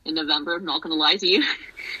November. I'm not gonna lie to you. I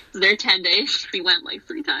was there 10 days. We went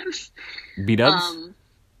 3 times. B-dubs.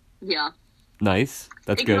 Yeah. Nice.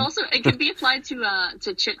 That's good. It can be applied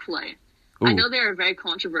to Chick-fil-A. I know they're a very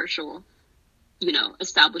controversial,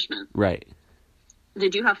 establishment. Right. They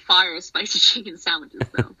do have fire spicy chicken sandwiches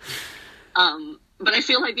though. But I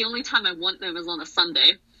feel like the only time I want them is on a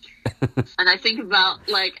Sunday. And I think about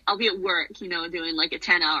I'll be at work, doing a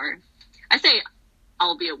 10-hour. I say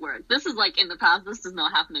I'll be at work. This is in the past. This does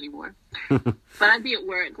not happen anymore. But I'd be at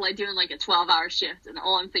work doing a 12-hour shift, and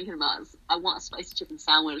all I'm thinking about is I want a spicy chicken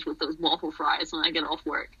sandwich with those waffle fries when I get off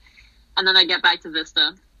work. And then I get back to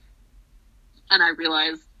Vista, and I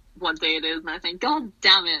realize what day it is, and I think, God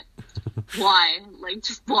damn it. Why?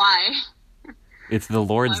 Just why? It's the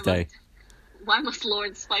Lord's Day. Why must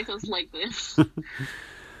Lord spite us like this?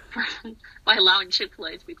 By allowing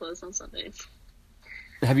Chick-fil-A to be closed on Sundays.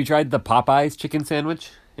 Have you tried the Popeyes chicken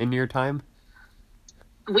sandwich in your time?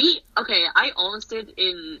 I almost did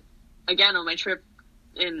on my trip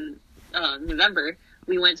in November.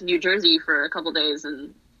 We went to New Jersey for a couple days,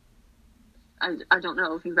 and I don't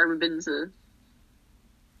know if you've ever been to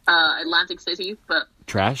Atlantic City, but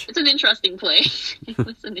Trash? it's an interesting place. It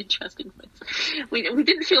was an interesting place. We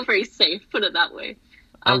didn't feel very safe, put it that way.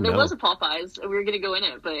 There was a Popeyes, and we were gonna go in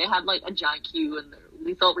it, but it had like a giant queue, and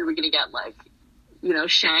we thought we were gonna get like, you know,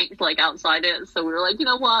 shanked like outside it. So we were like, you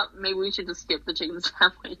know what? Maybe we should just skip the chicken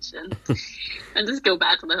sandwich and just go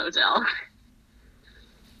back to the hotel.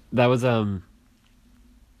 That was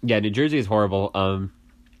yeah, New Jersey is horrible.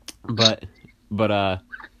 But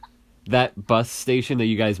that bus station that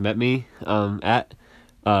you guys met me at,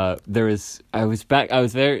 I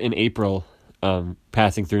was there in April,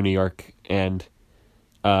 passing through New York, and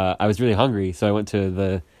I was really hungry, so I went to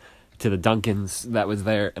the Dunkin's that was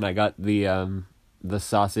there, and I got the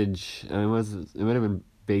sausage. It might have been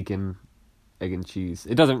bacon, egg and cheese.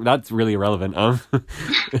 That's really irrelevant.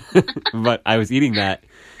 But I was eating that.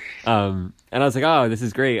 And I was like, oh, this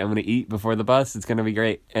is great. I'm going to eat before the bus. It's going to be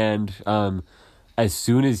great. And as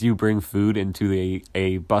soon as you bring food into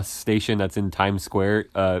a bus station that's in Times Square,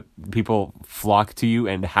 people flock to you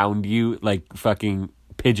and hound you like fucking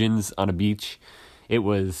pigeons on a beach. It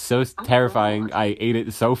was so terrifying. God. I ate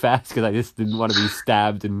it so fast because I just didn't want to be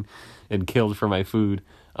stabbed and killed for my food.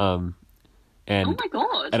 And Oh my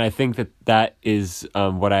God. And I think that is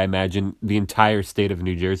what I imagine the entire state of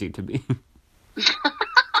New Jersey to be.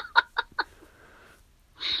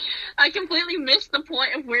 I completely missed the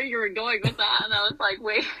point of where you were going with that, and I was like,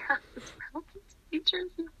 wait, New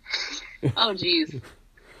Jersey? Oh, jeez.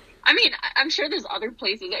 I mean, I'm sure there's other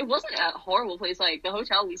places. It wasn't a horrible place. Like, the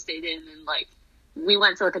hotel we stayed in, and, like, we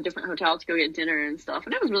went to, like, a different hotel to go get dinner and stuff,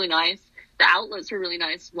 and it was really nice. The outlets were really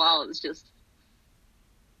nice as well. It was just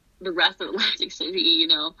the rest of Atlantic City, you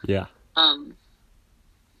know? Yeah.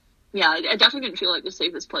 Yeah, I definitely didn't feel like the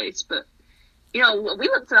safest place, but, you know, we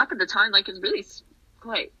looked it up at the time, like, it's really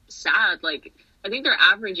quite sad. Like, I think their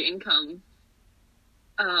average income,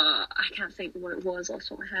 I can't think what it was off the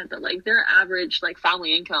top of my head, but like their average like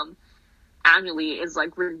family income annually is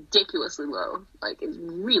like ridiculously low. Like, it's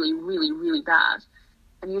really, really, really bad.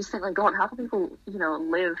 And you just think like, God, how can people, you know,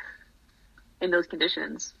 live in those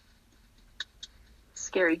conditions? It's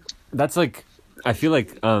scary. That's like, I feel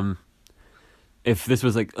like if this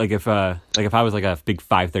was like if I was like a big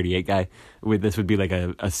 538 guy, this would be like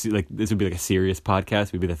this would be like a serious podcast.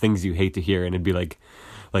 It would be the things you hate to hear, and it'd be like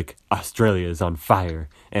Australia is on fire,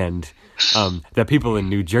 and the people in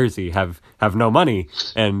New Jersey have no money,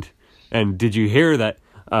 and did you hear that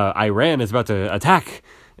Iran is about to attack?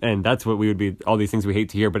 And that's what we would be, all these things we hate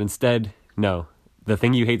to hear. But instead, no, the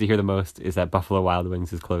thing you hate to hear the most is that Buffalo Wild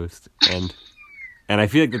Wings is closed, and I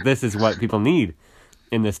feel like that this is what people need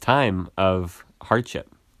in this time of hardship.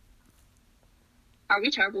 Are we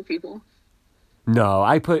terrible people? No,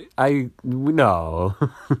 no.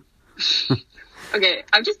 Okay,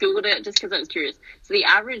 I've just Googled it just because I was curious. So the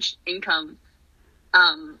average income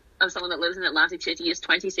of someone that lives in Atlantic City is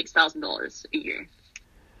 $26,000 a year.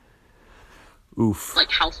 Oof. Like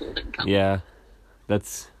household income. Yeah,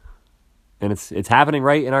 it's happening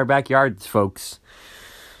right in our backyards, folks.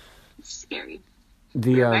 It's scary.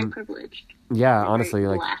 We're very privileged. Yeah, We're honestly,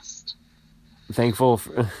 very like blessed. thankful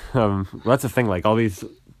for, that's the thing, like all these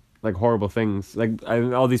like horrible things, like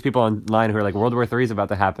all these people online who are like World War III is about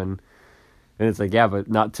to happen, and it's like, yeah, but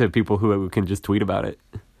not to people who can just tweet about it.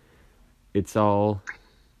 It's all.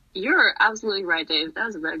 You're absolutely right, Dave. That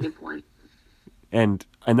was a very good point. And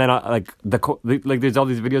then like there's all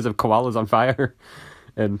these videos of koalas on fire,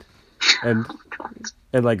 and Oh, God.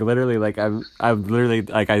 and like literally like I'm literally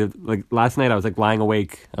like last night I was like lying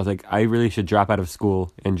awake. I was like, I really should drop out of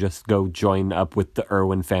school and just go join up with the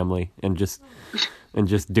Irwin family and just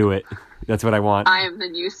do it. That's what I want. I am the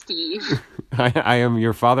new Steve. I am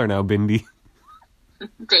your father now, Bindi.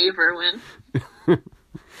 Dave Irwin.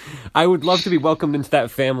 I would love to be welcomed into that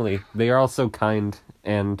family. They are all so kind.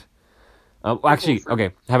 And actually, okay,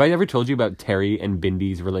 have I ever told you about Terry and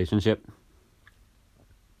Bindi's relationship?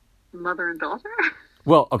 Mother and daughter?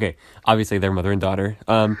 Well, okay, obviously they're mother and daughter.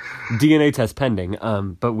 DNA test pending.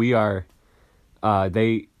 But we are,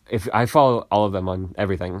 if I follow all of them on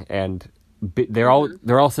everything, and they're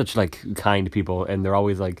all such like kind people, and they're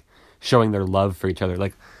always like showing their love for each other,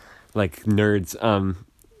 like nerds.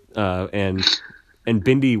 And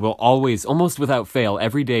Bindi will always, almost without fail,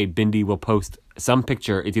 every day Bindi will post some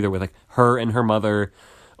picture. It's either with like her and her mother,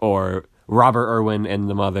 or Robert Irwin and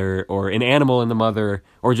the mother, or an animal and the mother,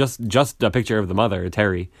 or just a picture of the mother,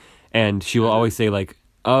 Terry. And she will always say like,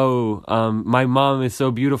 oh, my mom is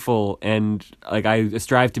so beautiful, and like I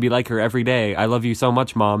strive to be like her every day. I love you so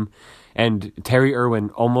much, Mom. And Terry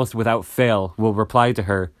Irwin, almost without fail, will reply to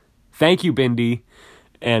her, thank you, Bindi.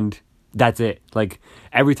 And That's it. Like,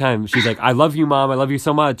 every time she's like, I love you, Mom. I love you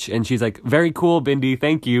so much. And she's like, very cool, Bindi.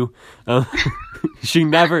 Thank you. I've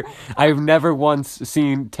never once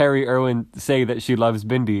seen Terry Irwin say that she loves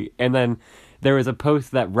Bindi. And then there was a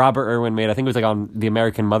post that Robert Irwin made. I think it was like on the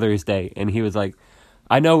American Mother's Day. And he was like,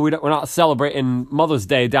 I know we're not celebrating Mother's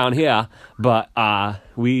Day down here, but I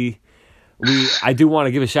do want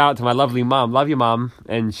to give a shout out to my lovely mom. Love you, Mom.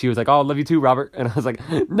 And she was like, oh, love you too, Robert. And I was like,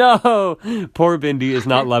 no, poor Bindi is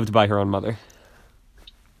not loved by her own mother.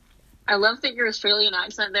 I love that your Australian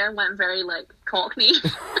accent there went very, like, Cockney.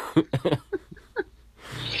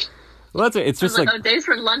 Well, that's it. It's just like, oh, Dave's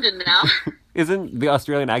from London now. Isn't the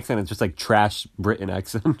Australian accent, it's just like trash Britain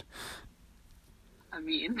accent? I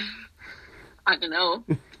mean, I don't know.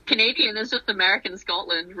 Canadian is just American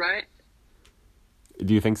Scotland, right?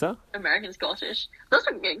 Do you think so? American Scottish. That's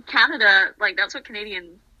what Canada, like, that's what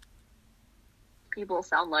Canadian people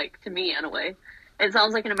sound like to me, in a way. It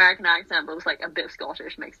sounds like an American accent, but with, like, a bit of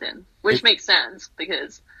Scottish mixed in. Which makes sense,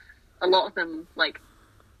 because a lot of them, like,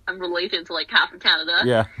 I'm related to, like, half of Canada.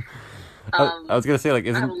 Yeah. I was going to say, like,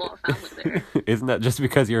 I have a lot of family there. Isn't that just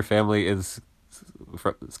because your family is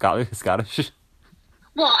Scottish?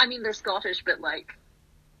 Well, I mean, they're Scottish, but, like,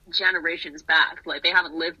 generations back. Like, they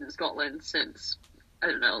haven't lived in Scotland since, I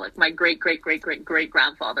don't know, like, my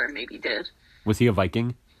great-great-great-great-great-grandfather maybe did. Was he a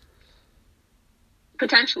Viking?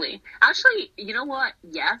 Potentially. Actually, you know what?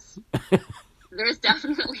 Yes. There's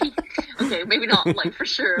definitely... Okay, maybe not, like, for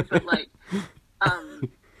sure, but, like,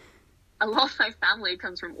 a lot of my family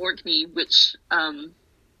comes from Orkney, which, back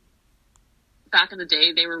in the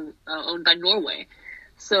day, they were owned by Norway.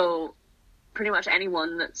 So, pretty much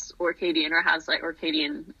anyone that's Orcadian or has, like,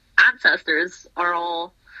 Orcadian ancestors are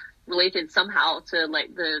all related somehow to,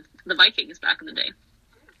 like, the Vikings back in the day.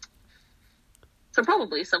 So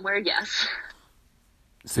probably somewhere, yes.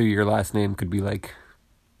 So your last name could be, like,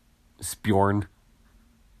 Spjorn?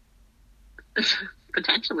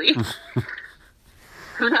 Potentially.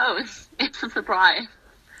 Who knows? It's a surprise.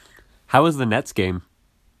 How was the Nets game?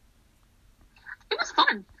 It was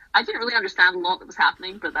fun. I didn't really understand a lot that was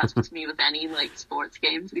happening, but that's just me with any, like, sports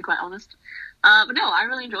game, to be quite honest. But no, I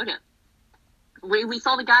really enjoyed it. We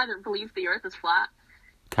saw the guy that believed the earth is flat.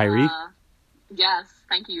 Kyrie? Yes,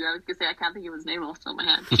 thank you. I was going to say, I can't think of his name off the top of my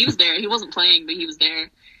head. He was there. He wasn't playing, but he was there.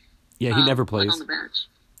 Yeah, he never like, plays. on the bench.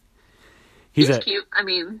 He's cute. I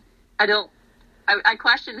mean, I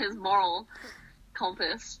question his moral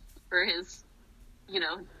compass or his,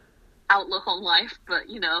 outlook on life, but,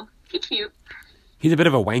 he's cute. He's a bit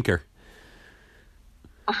of a wanker.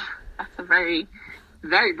 Oh, that's a very,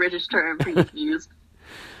 very British term for you to use.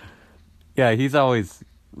 Yeah, he's always,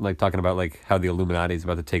 like, talking about, like, how the Illuminati is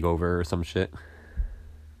about to take over or some shit.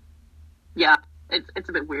 Yeah, it's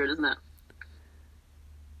a bit weird, isn't it?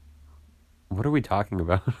 What are we talking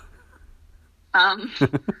about?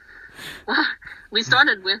 We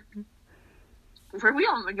started with, were we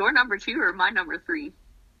on your number 2 or my number 3?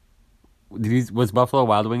 Was Buffalo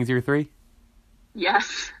Wild Wings your 3?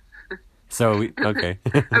 Yes. So, okay.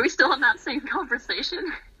 Are we still in that same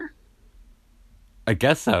conversation? I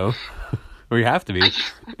guess so. We have to be.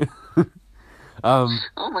 Oh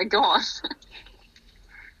my gosh.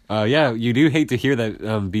 Yeah, you do hate to hear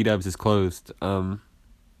that B-Dubs is closed.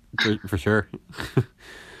 For sure.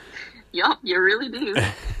 Yup, you really do.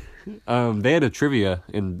 They had a trivia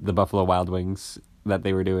in the Buffalo Wild Wings that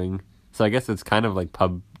they were doing. So I guess it's kind of like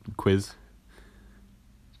pub quiz.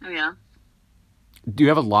 Oh, yeah. Do you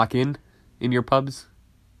have a lock-in your pubs?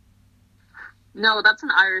 No, that's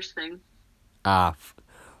an Irish thing. Ah,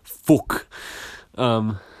 fuck.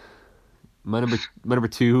 My number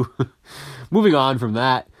 2. Moving on from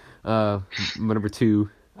that, my number 2.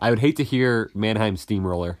 I would hate to hear Mannheim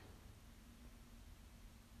Steamroller.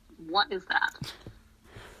 What is that?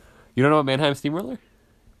 You don't know what Mannheim Steamroller?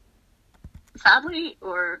 Sadly,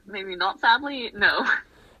 or maybe not sadly, no.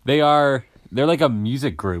 They're like a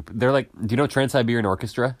music group. They're like, do you know Trans-Siberian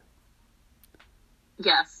Orchestra?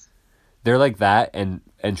 Yes. They're like that, and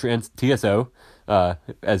TSO,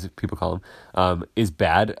 as people call them, is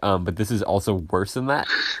bad, but this is also worse than that.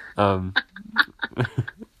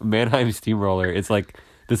 Mannheim Steamroller, it's like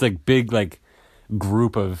this like big like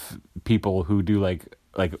group of people who do like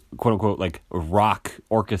quote unquote like rock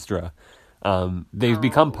orchestra. They've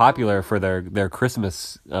become popular for their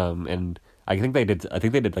Christmas, and I think they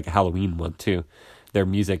did like a Halloween one too. Their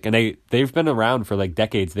music, and they've been around for like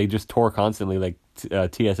decades. They just tour constantly, like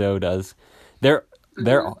TSO does. They're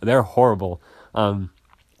horrible. I'm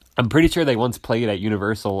pretty sure they once played at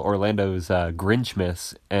Universal Orlando's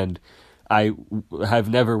Grinchmas, and I have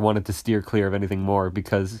never wanted to steer clear of anything more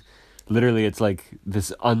because literally it's like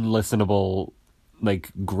this unlistenable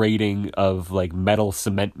like grating of like metal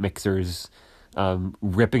cement mixers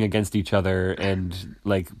ripping against each other, and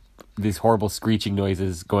like these horrible screeching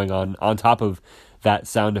noises going on top of that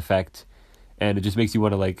sound effect, and it just makes you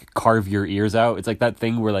want to like carve your ears out. It's like that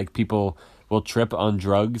thing where like people will trip on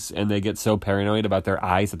drugs and they get so paranoid about their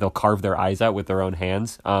eyes that they'll carve their eyes out with their own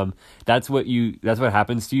hands. That's what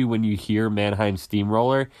happens to you when you hear Mannheim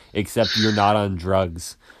Steamroller, except you're not on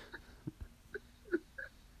drugs.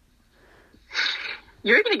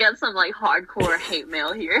 You're gonna get some like hardcore hate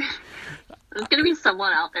mail here. There's gonna be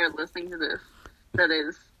someone out there listening to this that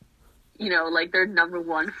is, you know, like their number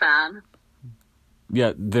one fan.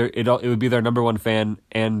 Yeah, it would be their number one fan,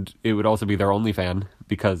 and it would also be their only fan,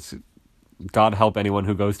 because God help anyone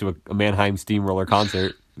who goes to a Mannheim Steamroller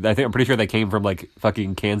concert. I'm pretty sure they came from like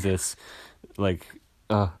fucking Kansas. Like,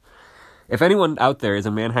 if anyone out there is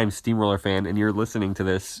a Mannheim Steamroller fan and you're listening to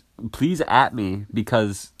this, please at me,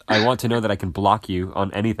 because I want to know that I can block you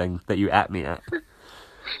on anything that you at me at.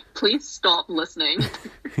 Please stop listening.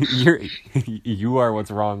 You are what's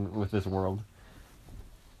wrong with this world.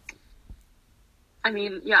 I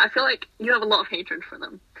mean, yeah, I feel like you have a lot of hatred for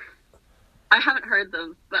them. I haven't heard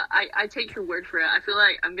them, but I take your word for it. I feel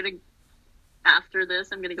like after this,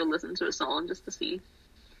 I'm gonna go listen to a song just to see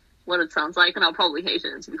what it sounds like, and I'll probably hate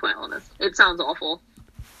it, to be quite honest. It sounds awful.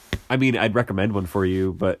 I mean, I'd recommend one for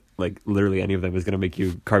you, but like literally any of them is gonna make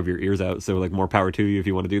you carve your ears out, so like more power to you if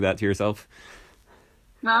you want to do that to yourself.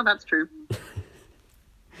 No, that's true.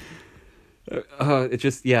 It's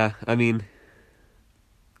just, yeah, I mean,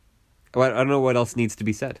 I don't know what else needs to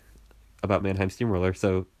be said about Mannheim Steamroller,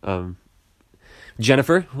 so,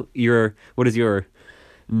 Jennifer, what is your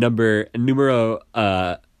numero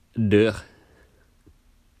 2?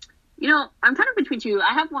 You know, I'm kind of between two.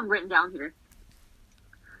 I have one written down here.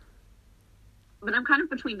 But I'm kind of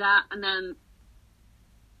between that, and then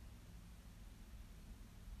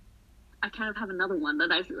I kind of have another one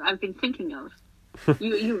that I've been thinking of.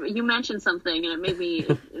 You mentioned something, and it made me,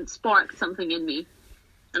 it sparked something in me.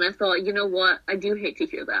 And I thought, you know what? I do hate to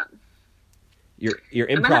hear that. You're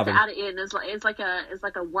improv. I'm gonna have to add it in. It's like a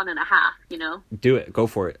 1.5. You know. Do it. Go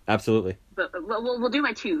for it. Absolutely. But we'll do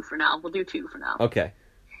my 2 for now. We'll do 2 for now. Okay.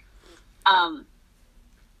 And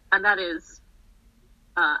that is,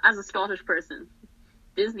 as a Scottish person,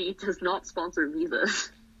 Disney does not sponsor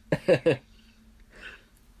visas.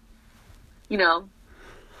 You know,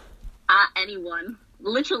 anyone,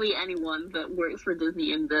 literally anyone that works for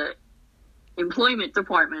Disney in the employment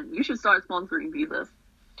department, you should start sponsoring visas.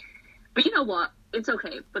 But you know what? It's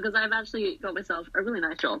okay, because I've actually got myself a really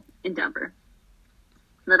nice job in Denver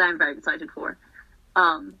that I'm very excited for.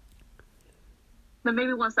 But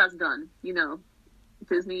maybe once that's done, you know,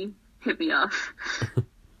 Disney, hit me up.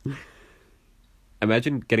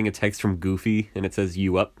 Imagine getting a text from Goofy and it says,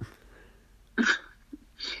 "You up?"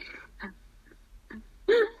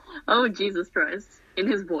 Oh, Jesus Christ. In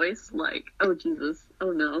his voice, like, oh, Jesus.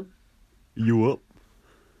 Oh, no. You up?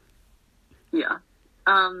 Yeah.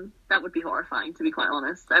 That would be horrifying, to be quite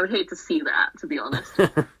honest. I would hate to see that, to be honest.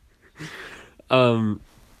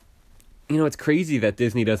 You know, it's crazy that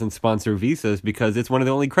Disney doesn't sponsor visas, because it's one of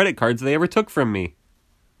the only credit cards they ever took from me.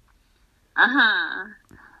 Uh-huh.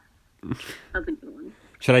 That's a good one.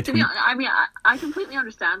 Should I tweet? I mean, I completely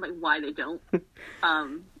understand, like, why they don't.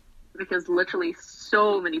 Because literally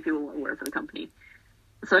so many people work for the company.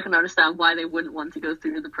 So I can understand why they wouldn't want to go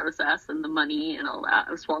through the process and the money and all that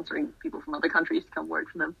of sponsoring people from other countries to come work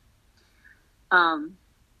for them.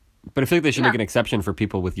 But I feel like they should make an exception for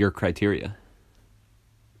people with your criteria.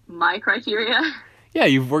 My criteria? Yeah,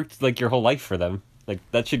 you've worked like your whole life for them. Like,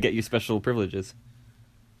 that should get you special privileges.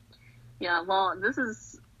 Yeah, well, this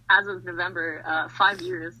is, as of November, 5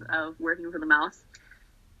 years of working for the Mouse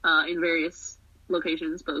in various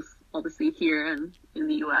locations, both obviously here and in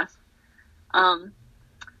the U.S. But,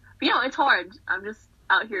 you know, it's hard. I'm just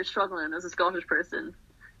out here struggling as a Scottish person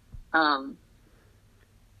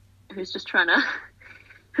who's just trying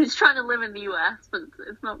to live in the U.S., but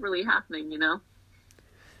it's not really happening, you know?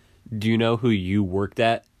 Do you know who you worked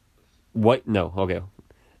at? What? No, okay.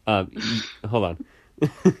 Hold on.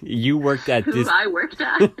 You worked at Who I worked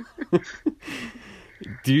at?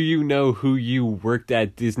 Do you know who you worked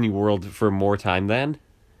at Disney World for more time than?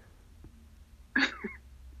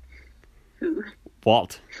 Who?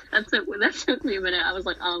 Walt. That took me a minute. I was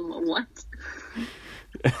like, what?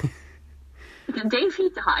 Dave, he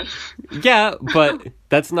died. Yeah, but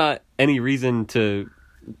that's not any reason to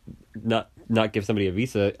not give somebody a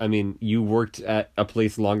visa. I mean, you worked at a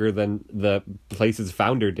place longer than the place's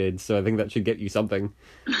founder did, so I think that should get you something.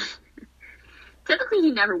 Technically,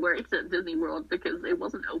 he never worked at Disney World because it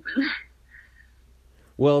wasn't open.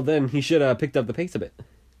 Well, then he should have picked up the pace a bit.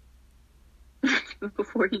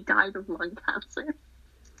 Before he died of lung cancer.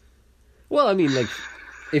 Well, I mean, like,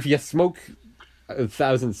 if you smoke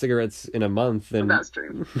 1,000 cigarettes in a month, then That's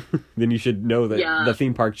true. then you should know that Yeah. the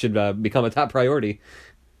theme park should become a top priority.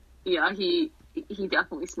 Yeah, he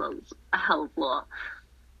definitely smoked a hell of a lot.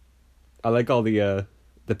 I like all the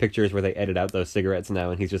pictures where they edit out those cigarettes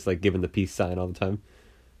now, and he's just like giving the peace sign all the time.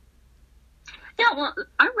 Yeah, well,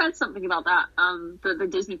 I read something about that. The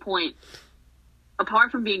Disney point, apart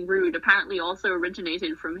from being rude, apparently also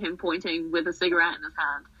originated from him pointing with a cigarette in his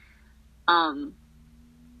hand.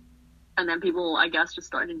 And then people, I guess, just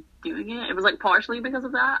started doing it. It was like partially because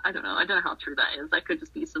of that. I don't know how true that is. That could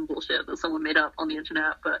just be some bullshit that someone made up on the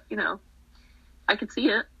internet. But I could see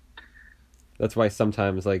it. That's why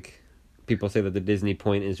sometimes, like, people say that the Disney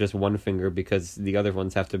point is just one finger because the other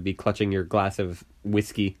ones have to be clutching your glass of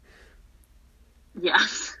whiskey.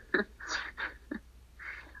 Yes.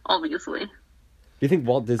 Obviously. Do you think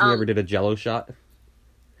Walt Disney ever did a Jell-O shot?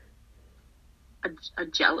 A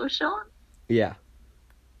Jell-O shot? Yeah.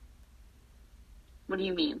 What do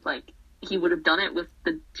you mean? Like, he would have done it with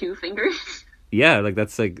the two fingers? Yeah, like,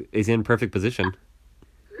 that's, like, he's in perfect position.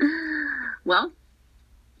 Well,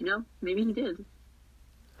 maybe he did.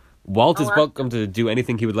 Walt is well. welcome to do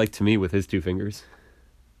anything he would like to me with his two fingers.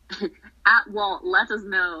 At Walt, let us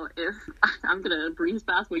know if I'm gonna breeze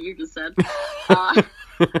past what you just said.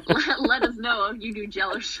 Let us know if you do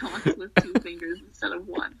Jell-O shots with two fingers instead of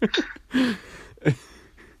one.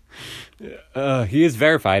 He is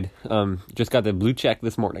verified. Just got the blue check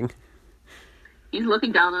this morning. He's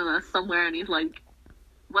looking down on us somewhere and he's like,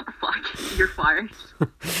 "What the fuck? You're fired.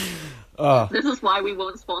 This is why we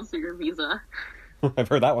won't sponsor your visa." I've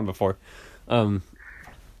heard that one before.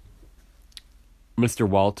 Mr.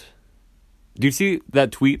 Walt. Do you see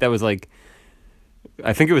that tweet that was like,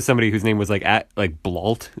 I think it was somebody whose name was like at like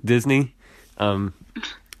Blalt Disney. And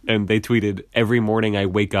they tweeted, "Every morning I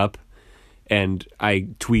wake up and I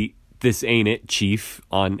tweet, 'This ain't it, chief,'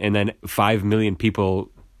 and then 5 million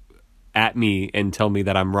people at me and tell me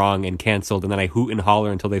that I'm wrong and canceled, and then I hoot and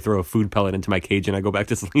holler until they throw a food pellet into my cage and I go back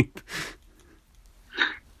to sleep."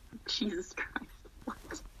 Jesus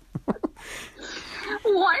Christ.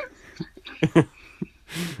 What?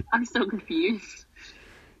 I'm so confused.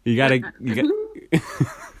 You gotta...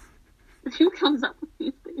 Who comes up with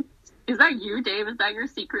these things? Is that you, Dave? Is that your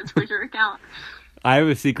secret Twitter account? I have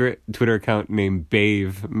a secret Twitter account named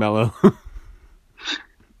Bave Mello.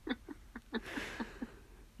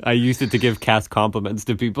 I used it to give cast compliments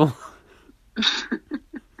to people.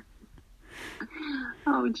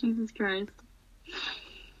 Oh, Jesus Christ.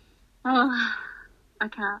 Oh, I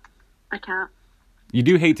can't. You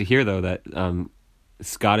do hate to hear, though, that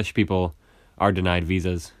Scottish people are denied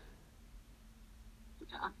visas.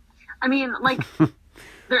 Yeah. I mean, like,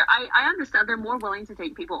 I understand they're more willing to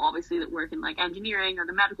take people, obviously, that work in, like, engineering or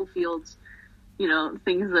the medical fields,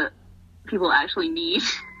 things that people actually need.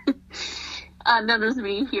 And then there's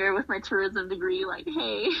me here with my tourism degree, like,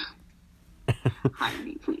 hey, hire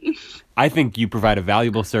me, please. I think you provide a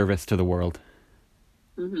valuable service to the world.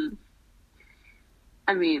 Mm-hmm.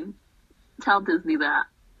 I mean, tell Disney that.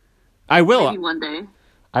 I will. Maybe one day.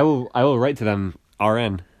 I will write to them,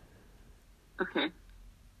 RN. Okay.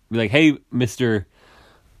 Be like, "Hey, Mr.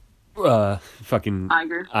 Fucking...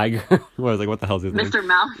 Iger. Well, I was like, what the hell's his name? Mr.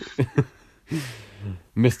 Mouth.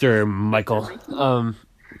 Mr. Michael.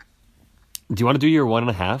 Do you want to do your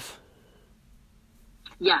 1.5?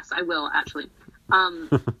 Yes, I will, actually.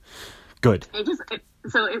 Good. It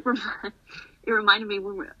reminded me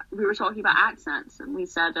when we were talking about accents, and we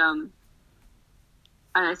said, and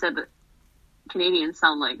I said that Canadians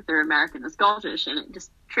sound like they're American and Scottish, and it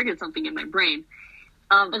just triggered something in my brain,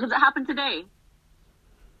 because it happened today.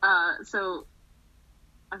 So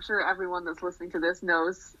I'm sure everyone that's listening to this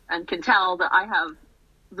knows and can tell that I have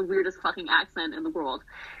the weirdest fucking accent in the world.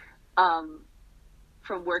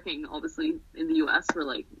 From working, obviously, in the US for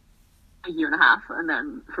like a year and a half, and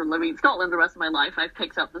then from living in Scotland the rest of my life, I've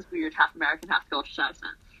picked up this weird half American, half Scottish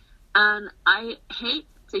accent. And I hate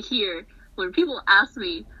to hear when people ask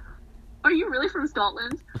me, "Are you really from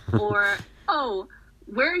Scotland?" Or, "Oh,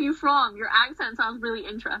 where are you from? Your accent sounds really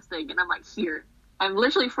interesting." And I'm like, "Here. I'm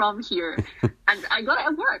literally from here." And I got it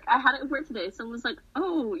at work. I had it at work today. Someone was like,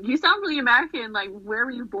 "Oh, you sound really American. Like, where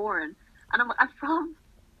were you born?" And I'm like, "I'm from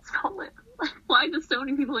Scotland." Like, why do so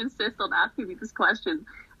many people insist on asking me this question?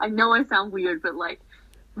 I know I sound weird, but like,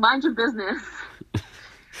 mind your business.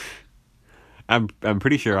 I'm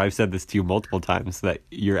pretty sure I've said this to you multiple times, that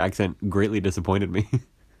your accent greatly disappointed me.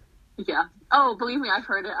 Yeah. Oh, believe me, I've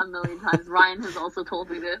heard it a million times. Ryan has also told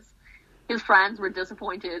me this. his friends were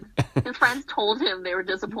disappointed. His friends told him they were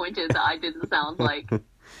disappointed that I didn't sound like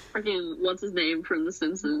freaking what's his name from The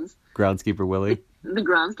Simpsons. Groundskeeper Willie. The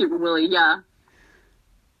groundskeeper Willie, yeah.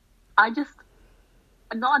 I just,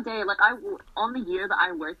 not a day, like, on the year that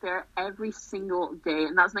I worked there, every single day,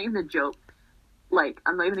 and that's not even a joke, like,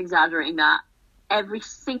 I'm not even exaggerating that, every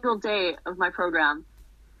single day of my program,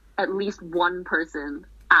 at least one person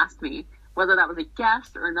asked me, whether that was a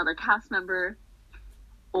guest or another cast member,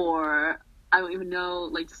 or, I don't even know,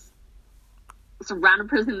 like, just some random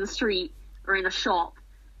person in the street or in a shop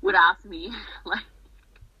would ask me, like,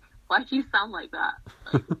 why do you sound like that?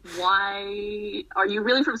 Like, why are you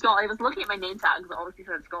really from Scotland? I was looking at my name tag because it obviously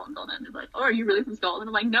said Scotland on it. And it's like, oh, are you really from Scotland?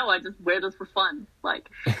 I'm like, no, I just wear this for fun. Like,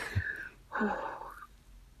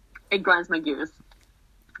 it grinds my gears.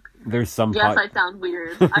 There's some. Yes, I sound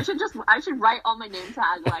weird. I should write on my name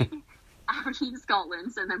tag like Aberdeen,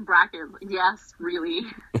 Scotland, and then brackets. Yes, really.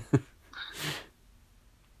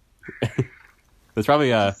 There's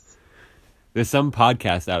probably there's some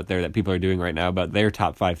podcast out there that people are doing right now about their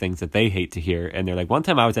top 5 things that they hate to hear. And they're like, one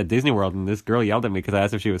time I was at Disney World and this girl yelled at me because I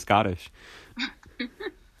asked if she was Scottish.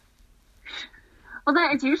 Well, then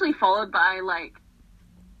it's usually followed by, like,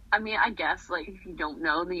 I mean, I guess, like, if you don't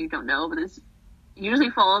know, then you don't know. But it's usually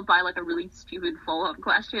followed by, like, a really stupid follow-up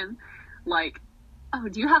question. Like, oh,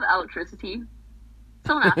 do you have electricity?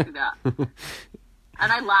 Someone asked me that.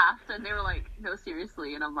 And I laughed, and they were like, no,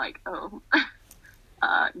 seriously. And I'm like, oh,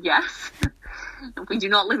 yes. We do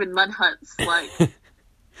not live in mud huts like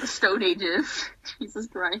the Stone Ages. Jesus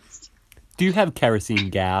Christ. Do you have kerosene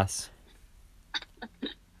gas?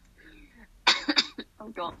 Oh,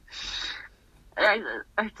 God. I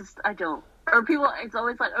don't. Or people, it's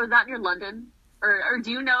always like, oh, is that near London? Or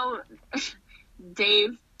do you know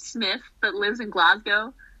Dave Smith that lives in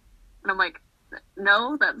Glasgow? And I'm like,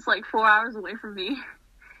 no, that's like 4 hours away from me.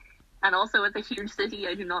 And also, it's a huge city.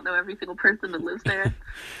 I do not know every single person that lives there.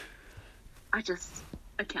 I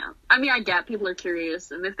can't. I mean, I get people are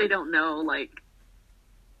curious, and if they don't know, like,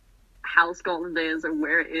 how Scotland is or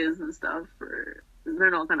where it is and stuff, or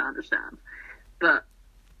they're not going to understand. But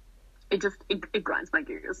it grinds my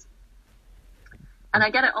gears. And I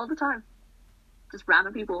get it all the time. Just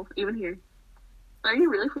random people, even here. Are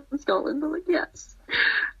you really from Scotland? I'm like, yes.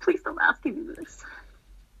 Please stop asking me this.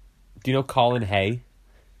 Do you know Colin Hay?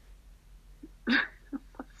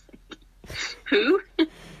 Who?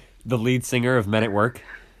 The lead singer of Men at Work.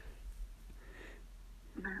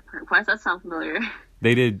 Why does that sound familiar?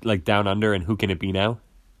 They did, like, Down Under and Who Can It Be Now?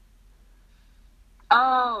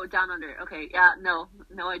 Oh, Down Under. Okay, yeah, no,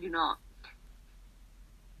 I do not.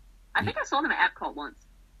 I think I saw them at Epcot once.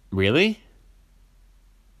 Really?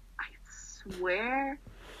 I swear.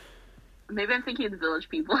 Maybe I'm thinking of the Village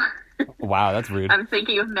People. Wow, that's rude. I'm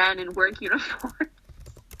thinking of men in work uniforms.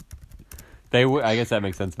 I guess that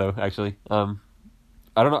makes sense, though, actually.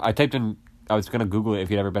 I don't know, I was going to Google it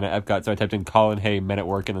if you'd ever been at Epcot, so I typed in Colin Hay, Men at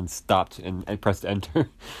Work, and then stopped and pressed enter.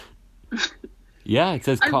 Yeah, it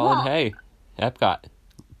says Colin Hay, Epcot,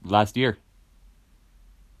 last year.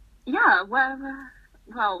 Yeah,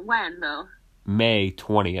 well, when, though? May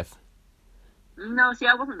 20th. No, see,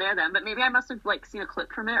 I wasn't there then, but maybe I must have, like, seen a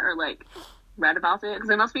clip from it or, like, read about it, because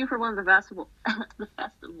it must be for one of the festivals,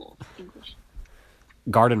 English.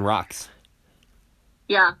 Garden Rocks.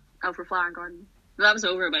 Yeah, out for Flower and Garden. That was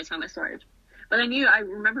over by the time I started. But I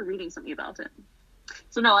remember reading something about it.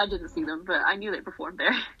 So no, I didn't see them, but I knew they performed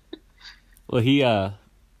there. Well,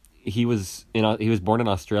 he was born in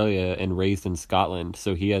Australia and raised in Scotland,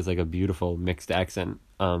 so he has, like, a beautiful mixed accent,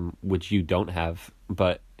 which you don't have,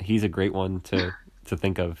 but he's a great one to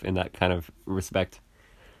think of in that kind of respect.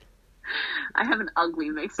 I have an ugly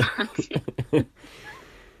mixed accent.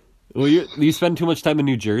 Well, you spend too much time in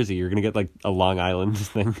New Jersey. You're gonna get, like, a Long Island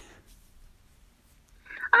thing.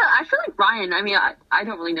 I feel like Ryan. I mean, I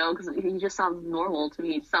don't really know because he just sounds normal to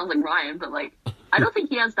me. He sounds like Ryan, but, like, I don't think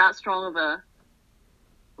he has that strong of a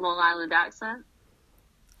Long Island accent,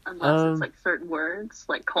 unless it's like certain words,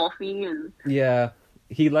 like coffee and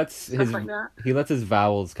he lets his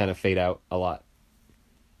vowels kind of fade out a lot,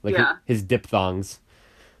 like his diphthongs.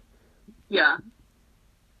 Yeah.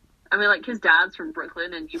 I mean, like, his dad's from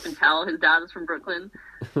Brooklyn, and you can tell his dad is from Brooklyn.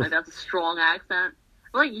 Like, that's a strong accent.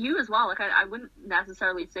 But, like, you as well. Like, I wouldn't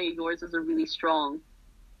necessarily say yours is a really strong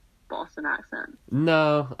Boston accent.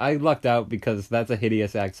 No, I lucked out because that's a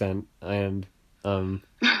hideous accent, and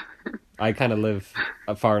I kind of live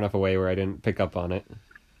far enough away where I didn't pick up on it.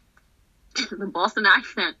 The Boston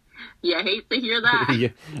accent. You hate to hear that. Yeah,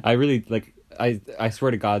 I really, like, I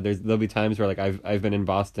swear to God, there'll be times where, like, I've been in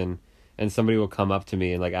Boston, and somebody will come up to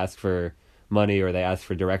me and, like, ask for money or they ask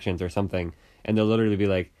for directions or something, and they'll literally be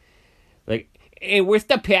like, Like, hey, where's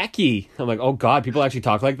the Packy? I'm like, oh God, people actually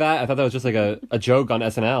talk like that? I thought that was just like a joke on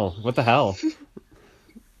SNL. What the hell?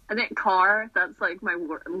 And then car, that's like my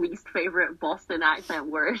least favorite Boston accent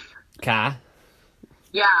word. Ka?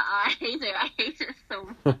 Yeah, I hate it. I hate it so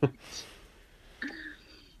much.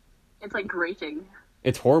 It's like grating.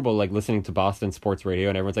 It's horrible, like, listening to Boston sports radio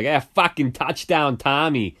and everyone's like, yeah, fucking touchdown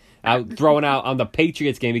Tommy. Out throwing out on the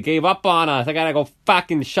Patriots game. He gave up on us. I gotta go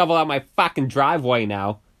fucking shovel out my fucking driveway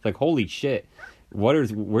now. It's like, holy shit. Where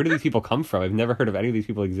do these people come from? I've never heard of any of these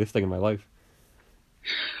people existing in my life.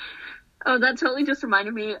 Oh, that totally just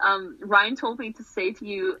reminded me. Ryan told me to say to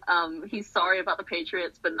you, he's sorry about the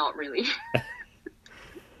Patriots, but not really.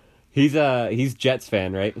 He's Jets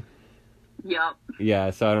fan, right? Yep.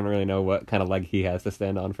 Yeah, so I don't really know what kind of leg he has to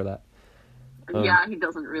stand on for that. Yeah, he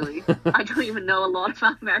doesn't really. I don't even know a lot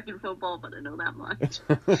about American football, but I know that much.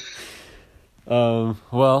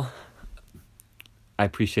 Well, I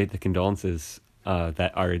appreciate the condolences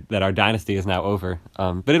that our dynasty is now over.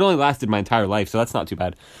 But it only lasted my entire life, so that's not too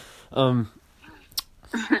bad. So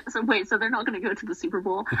wait, so they're not going to go to the Super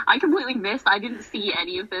Bowl? I completely missed. I didn't see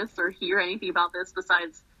any of this or hear anything about this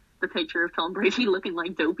besides the picture of Tom Brady looking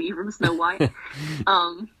like Dopey from Snow White.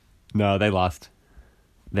 No, they lost.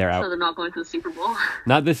 They're out. So they're not going to the Super Bowl.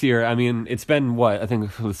 Not this year. I mean, it's been what? I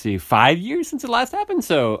think, let's see, 5 years since it last happened.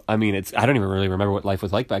 So, I mean, I don't even really remember what life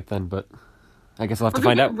was like back then, but I guess I'll have to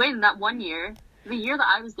find out. They didn't win that one year. The year that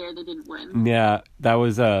I was there, they didn't win. Yeah, that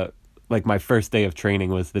was like my first day of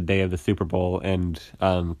training was the day of the Super Bowl, and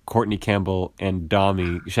Courtney Campbell and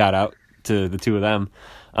Domi, shout out to the two of them.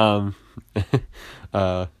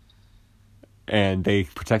 And they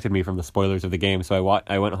protected me from the spoilers of the game. So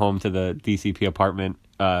I went home to the DCP apartment.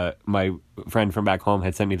 My friend from back home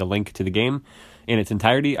had sent me the link to the game in its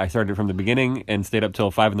entirety. I started from the beginning and stayed up till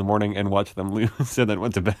 5 a.m. and watched them lose, and then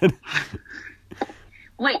went to bed.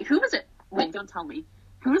 Wait, who was it? Wait, don't tell me.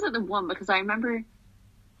 Who was it that won? Because I remember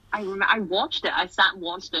I watched it. I sat and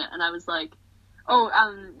watched it, and I was like,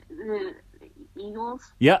 the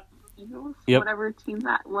Eagles? Yep. Eagles? Yep. Whatever team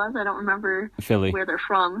that was. I don't remember Philly. where they're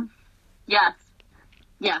from. Yes.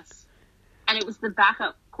 And it was the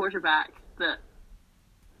backup quarterback that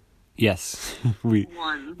Yes. We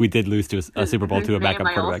won. We did lose to a Super Bowl to a backup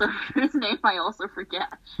quarterback. Whose name I also forget.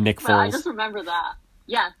 Nick But I Foles. just remember that.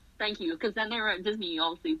 Yes, thank you. Because then they were at Disney,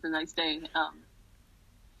 obviously, the next day. And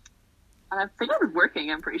I think I was working,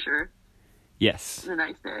 I'm pretty sure, Yes. the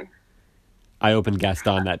next day. I opened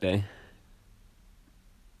Gaston that day.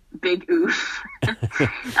 Big oof.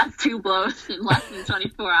 That's 2 blows in less than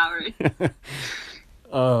 24 hours.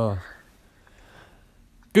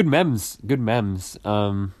 Good memes.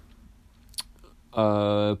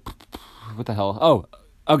 What the hell? Oh,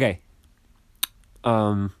 okay.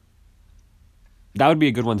 That would be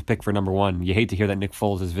a good one to pick for number 1. You hate to hear that Nick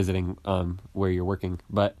Foles is visiting where you're working,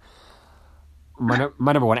 but my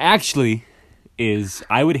number 1 actually is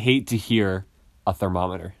I would hate to hear a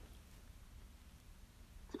thermometer.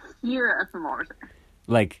 Hear a thermometer.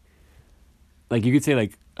 Like you could say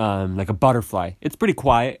like a butterfly. It's pretty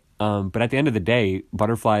quiet, but at the end of the day,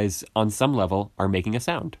 butterflies on some level are making a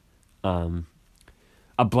sound.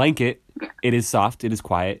 A blanket, it is soft, it is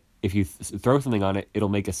quiet. If you throw something on it, it'll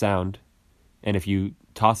make a sound. And if you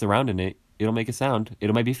toss around in it, it'll make a sound.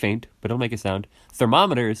 It might be faint, but it'll make a sound.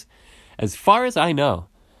 Thermometers, as far as I know,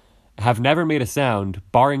 have never made a sound,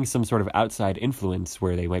 barring some sort of outside influence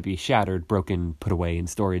where they might be shattered, broken, put away in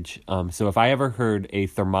storage. So if I ever heard a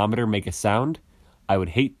thermometer make a sound, I would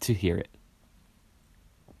hate to hear it.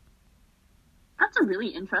 That's a really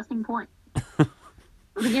interesting point.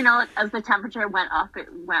 You know, as the temperature went up, it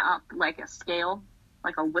went up like a scale,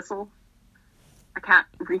 like a whistle. I can't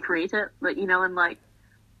recreate it, but you know, in like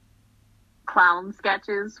clown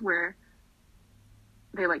sketches where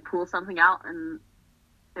they like pull something out and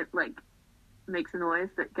it like makes a noise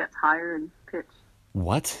that gets higher in pitch.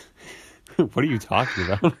 What? What are you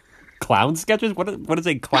talking about? Clown sketches? What is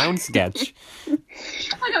a clown sketch?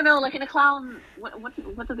 I don't know, like in a clown, what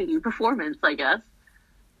do they do? Performance, I guess.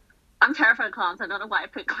 I'm terrified of clowns. I don't know why I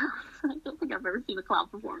picked clowns. I don't think I've ever seen a clown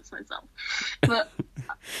performance myself. But,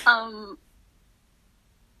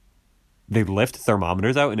 They lift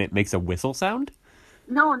thermometers out and it makes a whistle sound?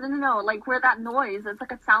 No. Like where that noise, it's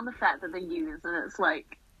like a sound effect that they use, and it's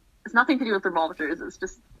like, it's nothing to do with thermometers. It's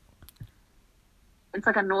just, it's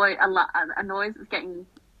like a noise that's getting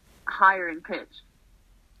higher in pitch.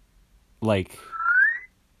 Like,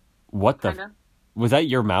 what the? Kinda. Was that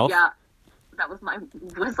your mouth? Yeah, that was my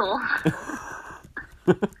whistle.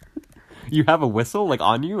 You have a whistle like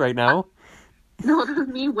on you right now? No, that was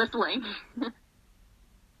me whistling.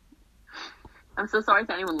 I'm so sorry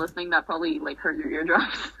to anyone listening that probably like hurt your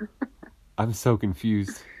eardrums. I'm so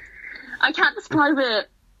confused. I can't describe it.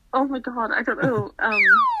 Oh my god, I don't know.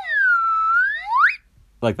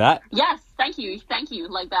 Like that? Yes, thank you,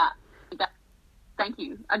 like that. Thank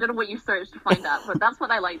you. I don't know what you searched to find that, but that's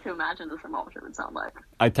what I like to imagine the thermometer would sound like.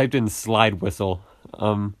 I typed in slide whistle.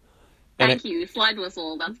 Thank you, slide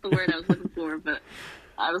whistle. That's the word I was looking for, but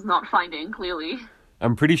I was not finding, clearly.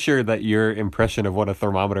 I'm pretty sure that your impression of what a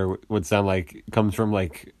thermometer would sound like comes from,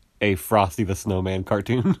 like, a Frosty the Snowman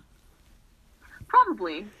cartoon.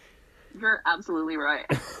 Probably. You're absolutely right.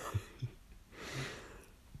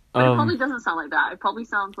 But it probably doesn't sound like that. It probably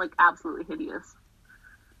sounds, like, absolutely hideous.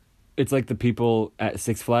 It's like the people at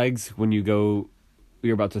Six Flags when you're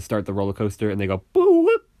about to start the roller coaster and they go, boo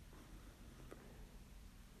whoop.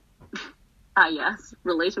 Ah, yes.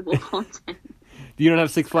 Relatable content. Do you not have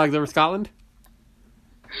Six Flags over Scotland?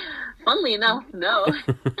 Funnily enough, no.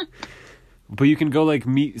 But you can go, like,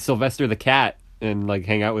 meet Sylvester the cat and, like,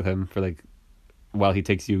 hang out with him for, like, while he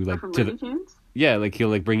takes you, like, From to Looney the... Tunes? Yeah, like, he'll,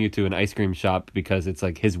 like, bring you to an ice cream shop because it's,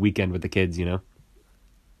 like, his weekend with the kids, you know?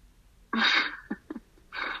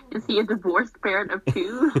 Is he a divorced parent of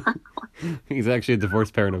two? He's actually a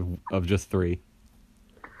divorced parent of just 3.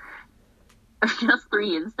 Just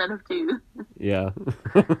 3 instead of 2. Yeah.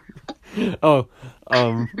 Oh,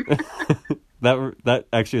 that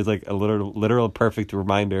actually is like a literal perfect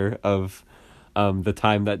reminder of the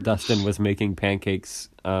time that Dustin was making pancakes.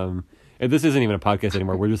 And this isn't even a podcast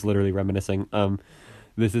anymore. We're just literally reminiscing.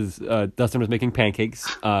 This is Dustin was making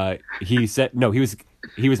pancakes. He said no. He was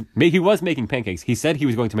making pancakes. He said he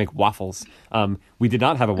was going to make waffles. We did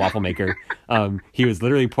not have a waffle maker. He was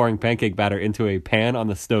literally pouring pancake batter into a pan on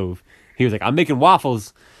the stove. He was like, "I'm making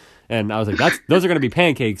waffles," and I was like, "Those are going to be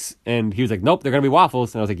pancakes." And he was like, "Nope, they're going to be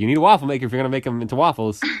waffles." And I was like, "You need a waffle maker if you're going to make them into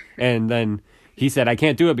waffles." And then he said, "I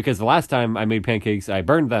can't do it because the last time I made pancakes, I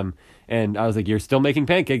burned them." And I was like, "You're still making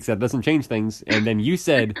pancakes. That doesn't change things." And then you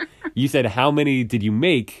said, "How many did you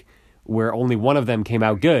make where only one of them came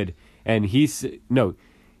out good?" And he said,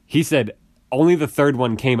 "Only the third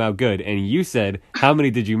one came out good." And you said, "How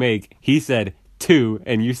many did you make?" He said, 2.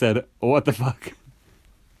 And you said, "What the fuck?"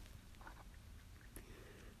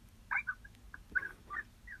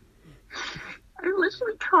 I'm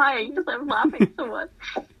literally crying because I'm laughing so much.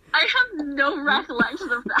 I have no recollection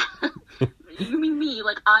of that. You mean me,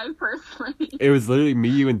 like I personally. It was literally me,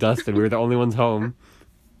 you, and Dustin. We were the only ones home.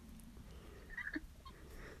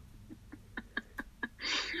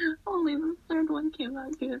 Only the third one came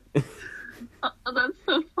out good. Oh, that's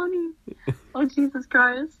so funny. Oh, Jesus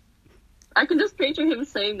Christ. I can just picture him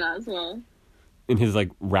saying that as well. In his, like,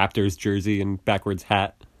 Raptors jersey and backwards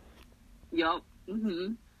hat. Yup.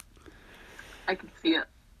 Mm-hmm. I can see it.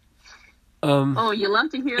 Oh, you love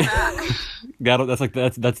to hear that.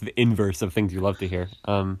 That's the inverse of things you love to hear.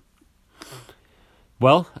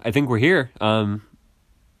 Well, I think we're here.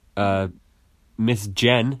 Miss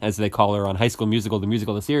Jen, as they call her on High School Musical, the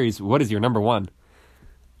musical, the series. What is your number 1?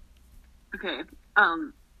 Okay. I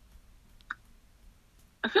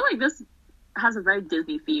feel like this has a very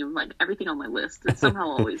Disney theme. Like everything on my list, it somehow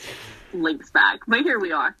always links back. But here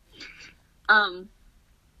we are.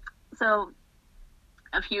 So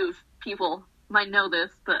a few people might know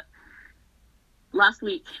this, but last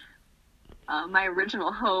week, my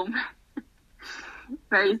original home,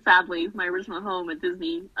 very sadly, my original home at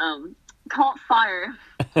Disney, caught fire.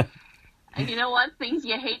 And you know what? Things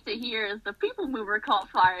you hate to hear is the People Mover caught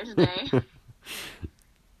fire today.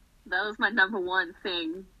 That was my number 1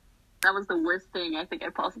 thing. That was the worst thing I think I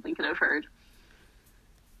possibly could have heard.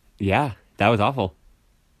 Yeah, that was awful.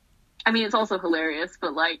 I mean, it's also hilarious,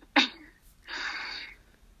 but like,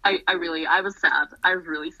 I was sad. I was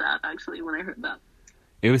really sad actually when I heard that.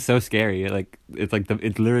 It was so scary. It's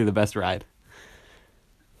literally the best ride.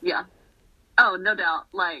 Yeah. Oh, no doubt.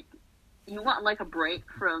 Like, you want like a break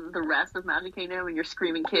from the rest of Magic Kingdom and your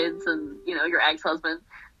screaming kids and, you know, your ex-husband.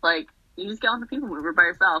 Like, you just get on the People Mover by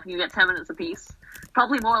yourself. You get 10 minutes apiece.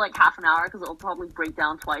 Probably more like half an hour because it'll probably break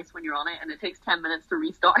down twice when you're on it, and it takes 10 minutes to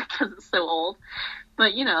restart because it's so old.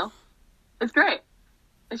 But, you know, it's great.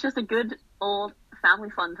 It's just a good old family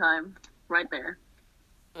fun time right there.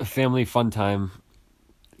 A family fun time.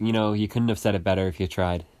 You know, you couldn't have said it better if you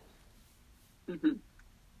tried. Mm-hmm.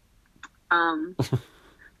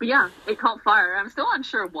 But yeah, it caught fire. I'm still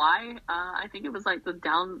unsure why. I think it was like the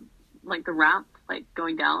ramp, like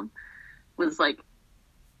going down, was like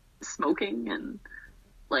smoking, and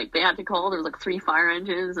like they had to call. There was like 3 fire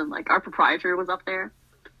engines, and like our proprietor was up there.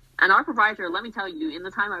 And our proprietor, let me tell you, in the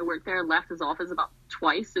time I worked there, left his office about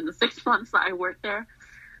twice in the 6 months that I worked there.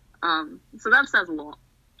 So that says a lot.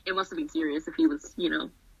 It must have been serious if he was, you know,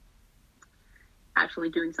 actually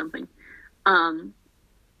doing something.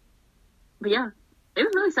 But yeah, it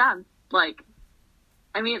was really sad. Like,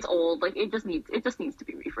 I mean, it's old. Like, it just needs to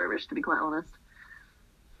be refurbished, to be quite honest.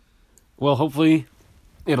 Well, hopefully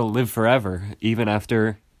it'll live forever, even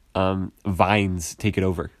after Vines take it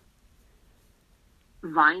over.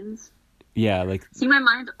 Vines? Yeah, like... See, my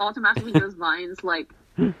mind automatically goes Vines, like,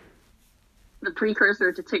 the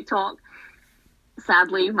precursor to TikTok.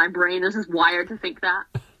 Sadly, my brain is just wired to think that.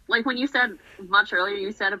 Like, when you said, much earlier,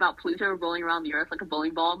 you said about Pluto rolling around the Earth like a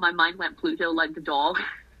bowling ball, my mind went Pluto like the dog.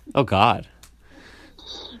 Oh, God.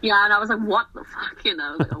 Yeah, and I was like, what the fuck? You know,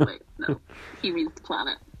 I was like, oh, wait, no. He means the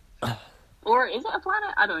planet. Or is it a planet?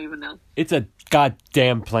 I don't even know. It's a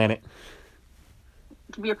goddamn planet.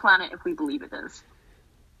 It can be a planet if we believe it is.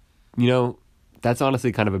 You know, that's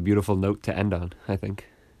honestly kind of a beautiful note to end on, I think.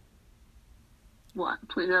 What?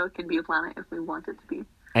 Pluto can be a planet if we want it to be.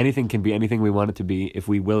 Anything can be anything we want it to be if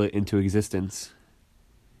we will it into existence.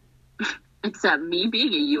 Except me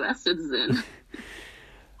being a U.S. citizen.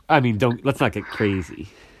 I mean, let's not get crazy.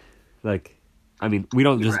 Like, I mean, we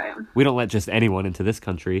don't let just anyone into this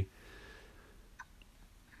country.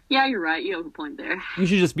 Yeah, you're right. You have a point there. You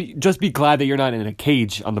should just be glad that you're not in a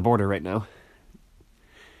cage on the border right now.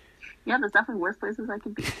 Yeah, there's definitely worse places I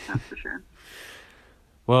could be. That's for sure.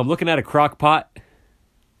 Well, I'm looking at a crock pot.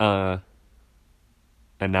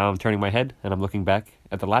 And now I'm turning my head and I'm looking back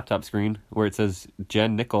at the laptop screen where it says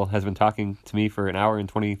Jen Nickel has been talking to me for 1 hour and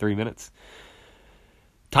 23 minutes.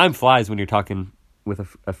 Time flies when you're talking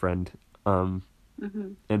with a friend.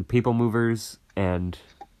 And people movers and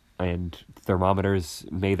thermometers,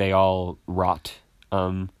 may they all rot.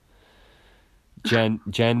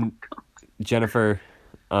 Jennifer.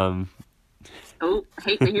 Oh,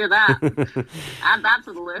 hate to hear that. Add that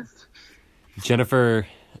to the list. Jennifer.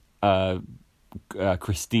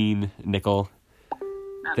 Christine Nickel.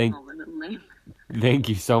 That's not my middle name. Thank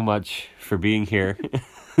you so much for being here.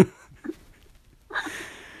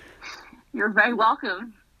 You're very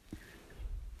welcome.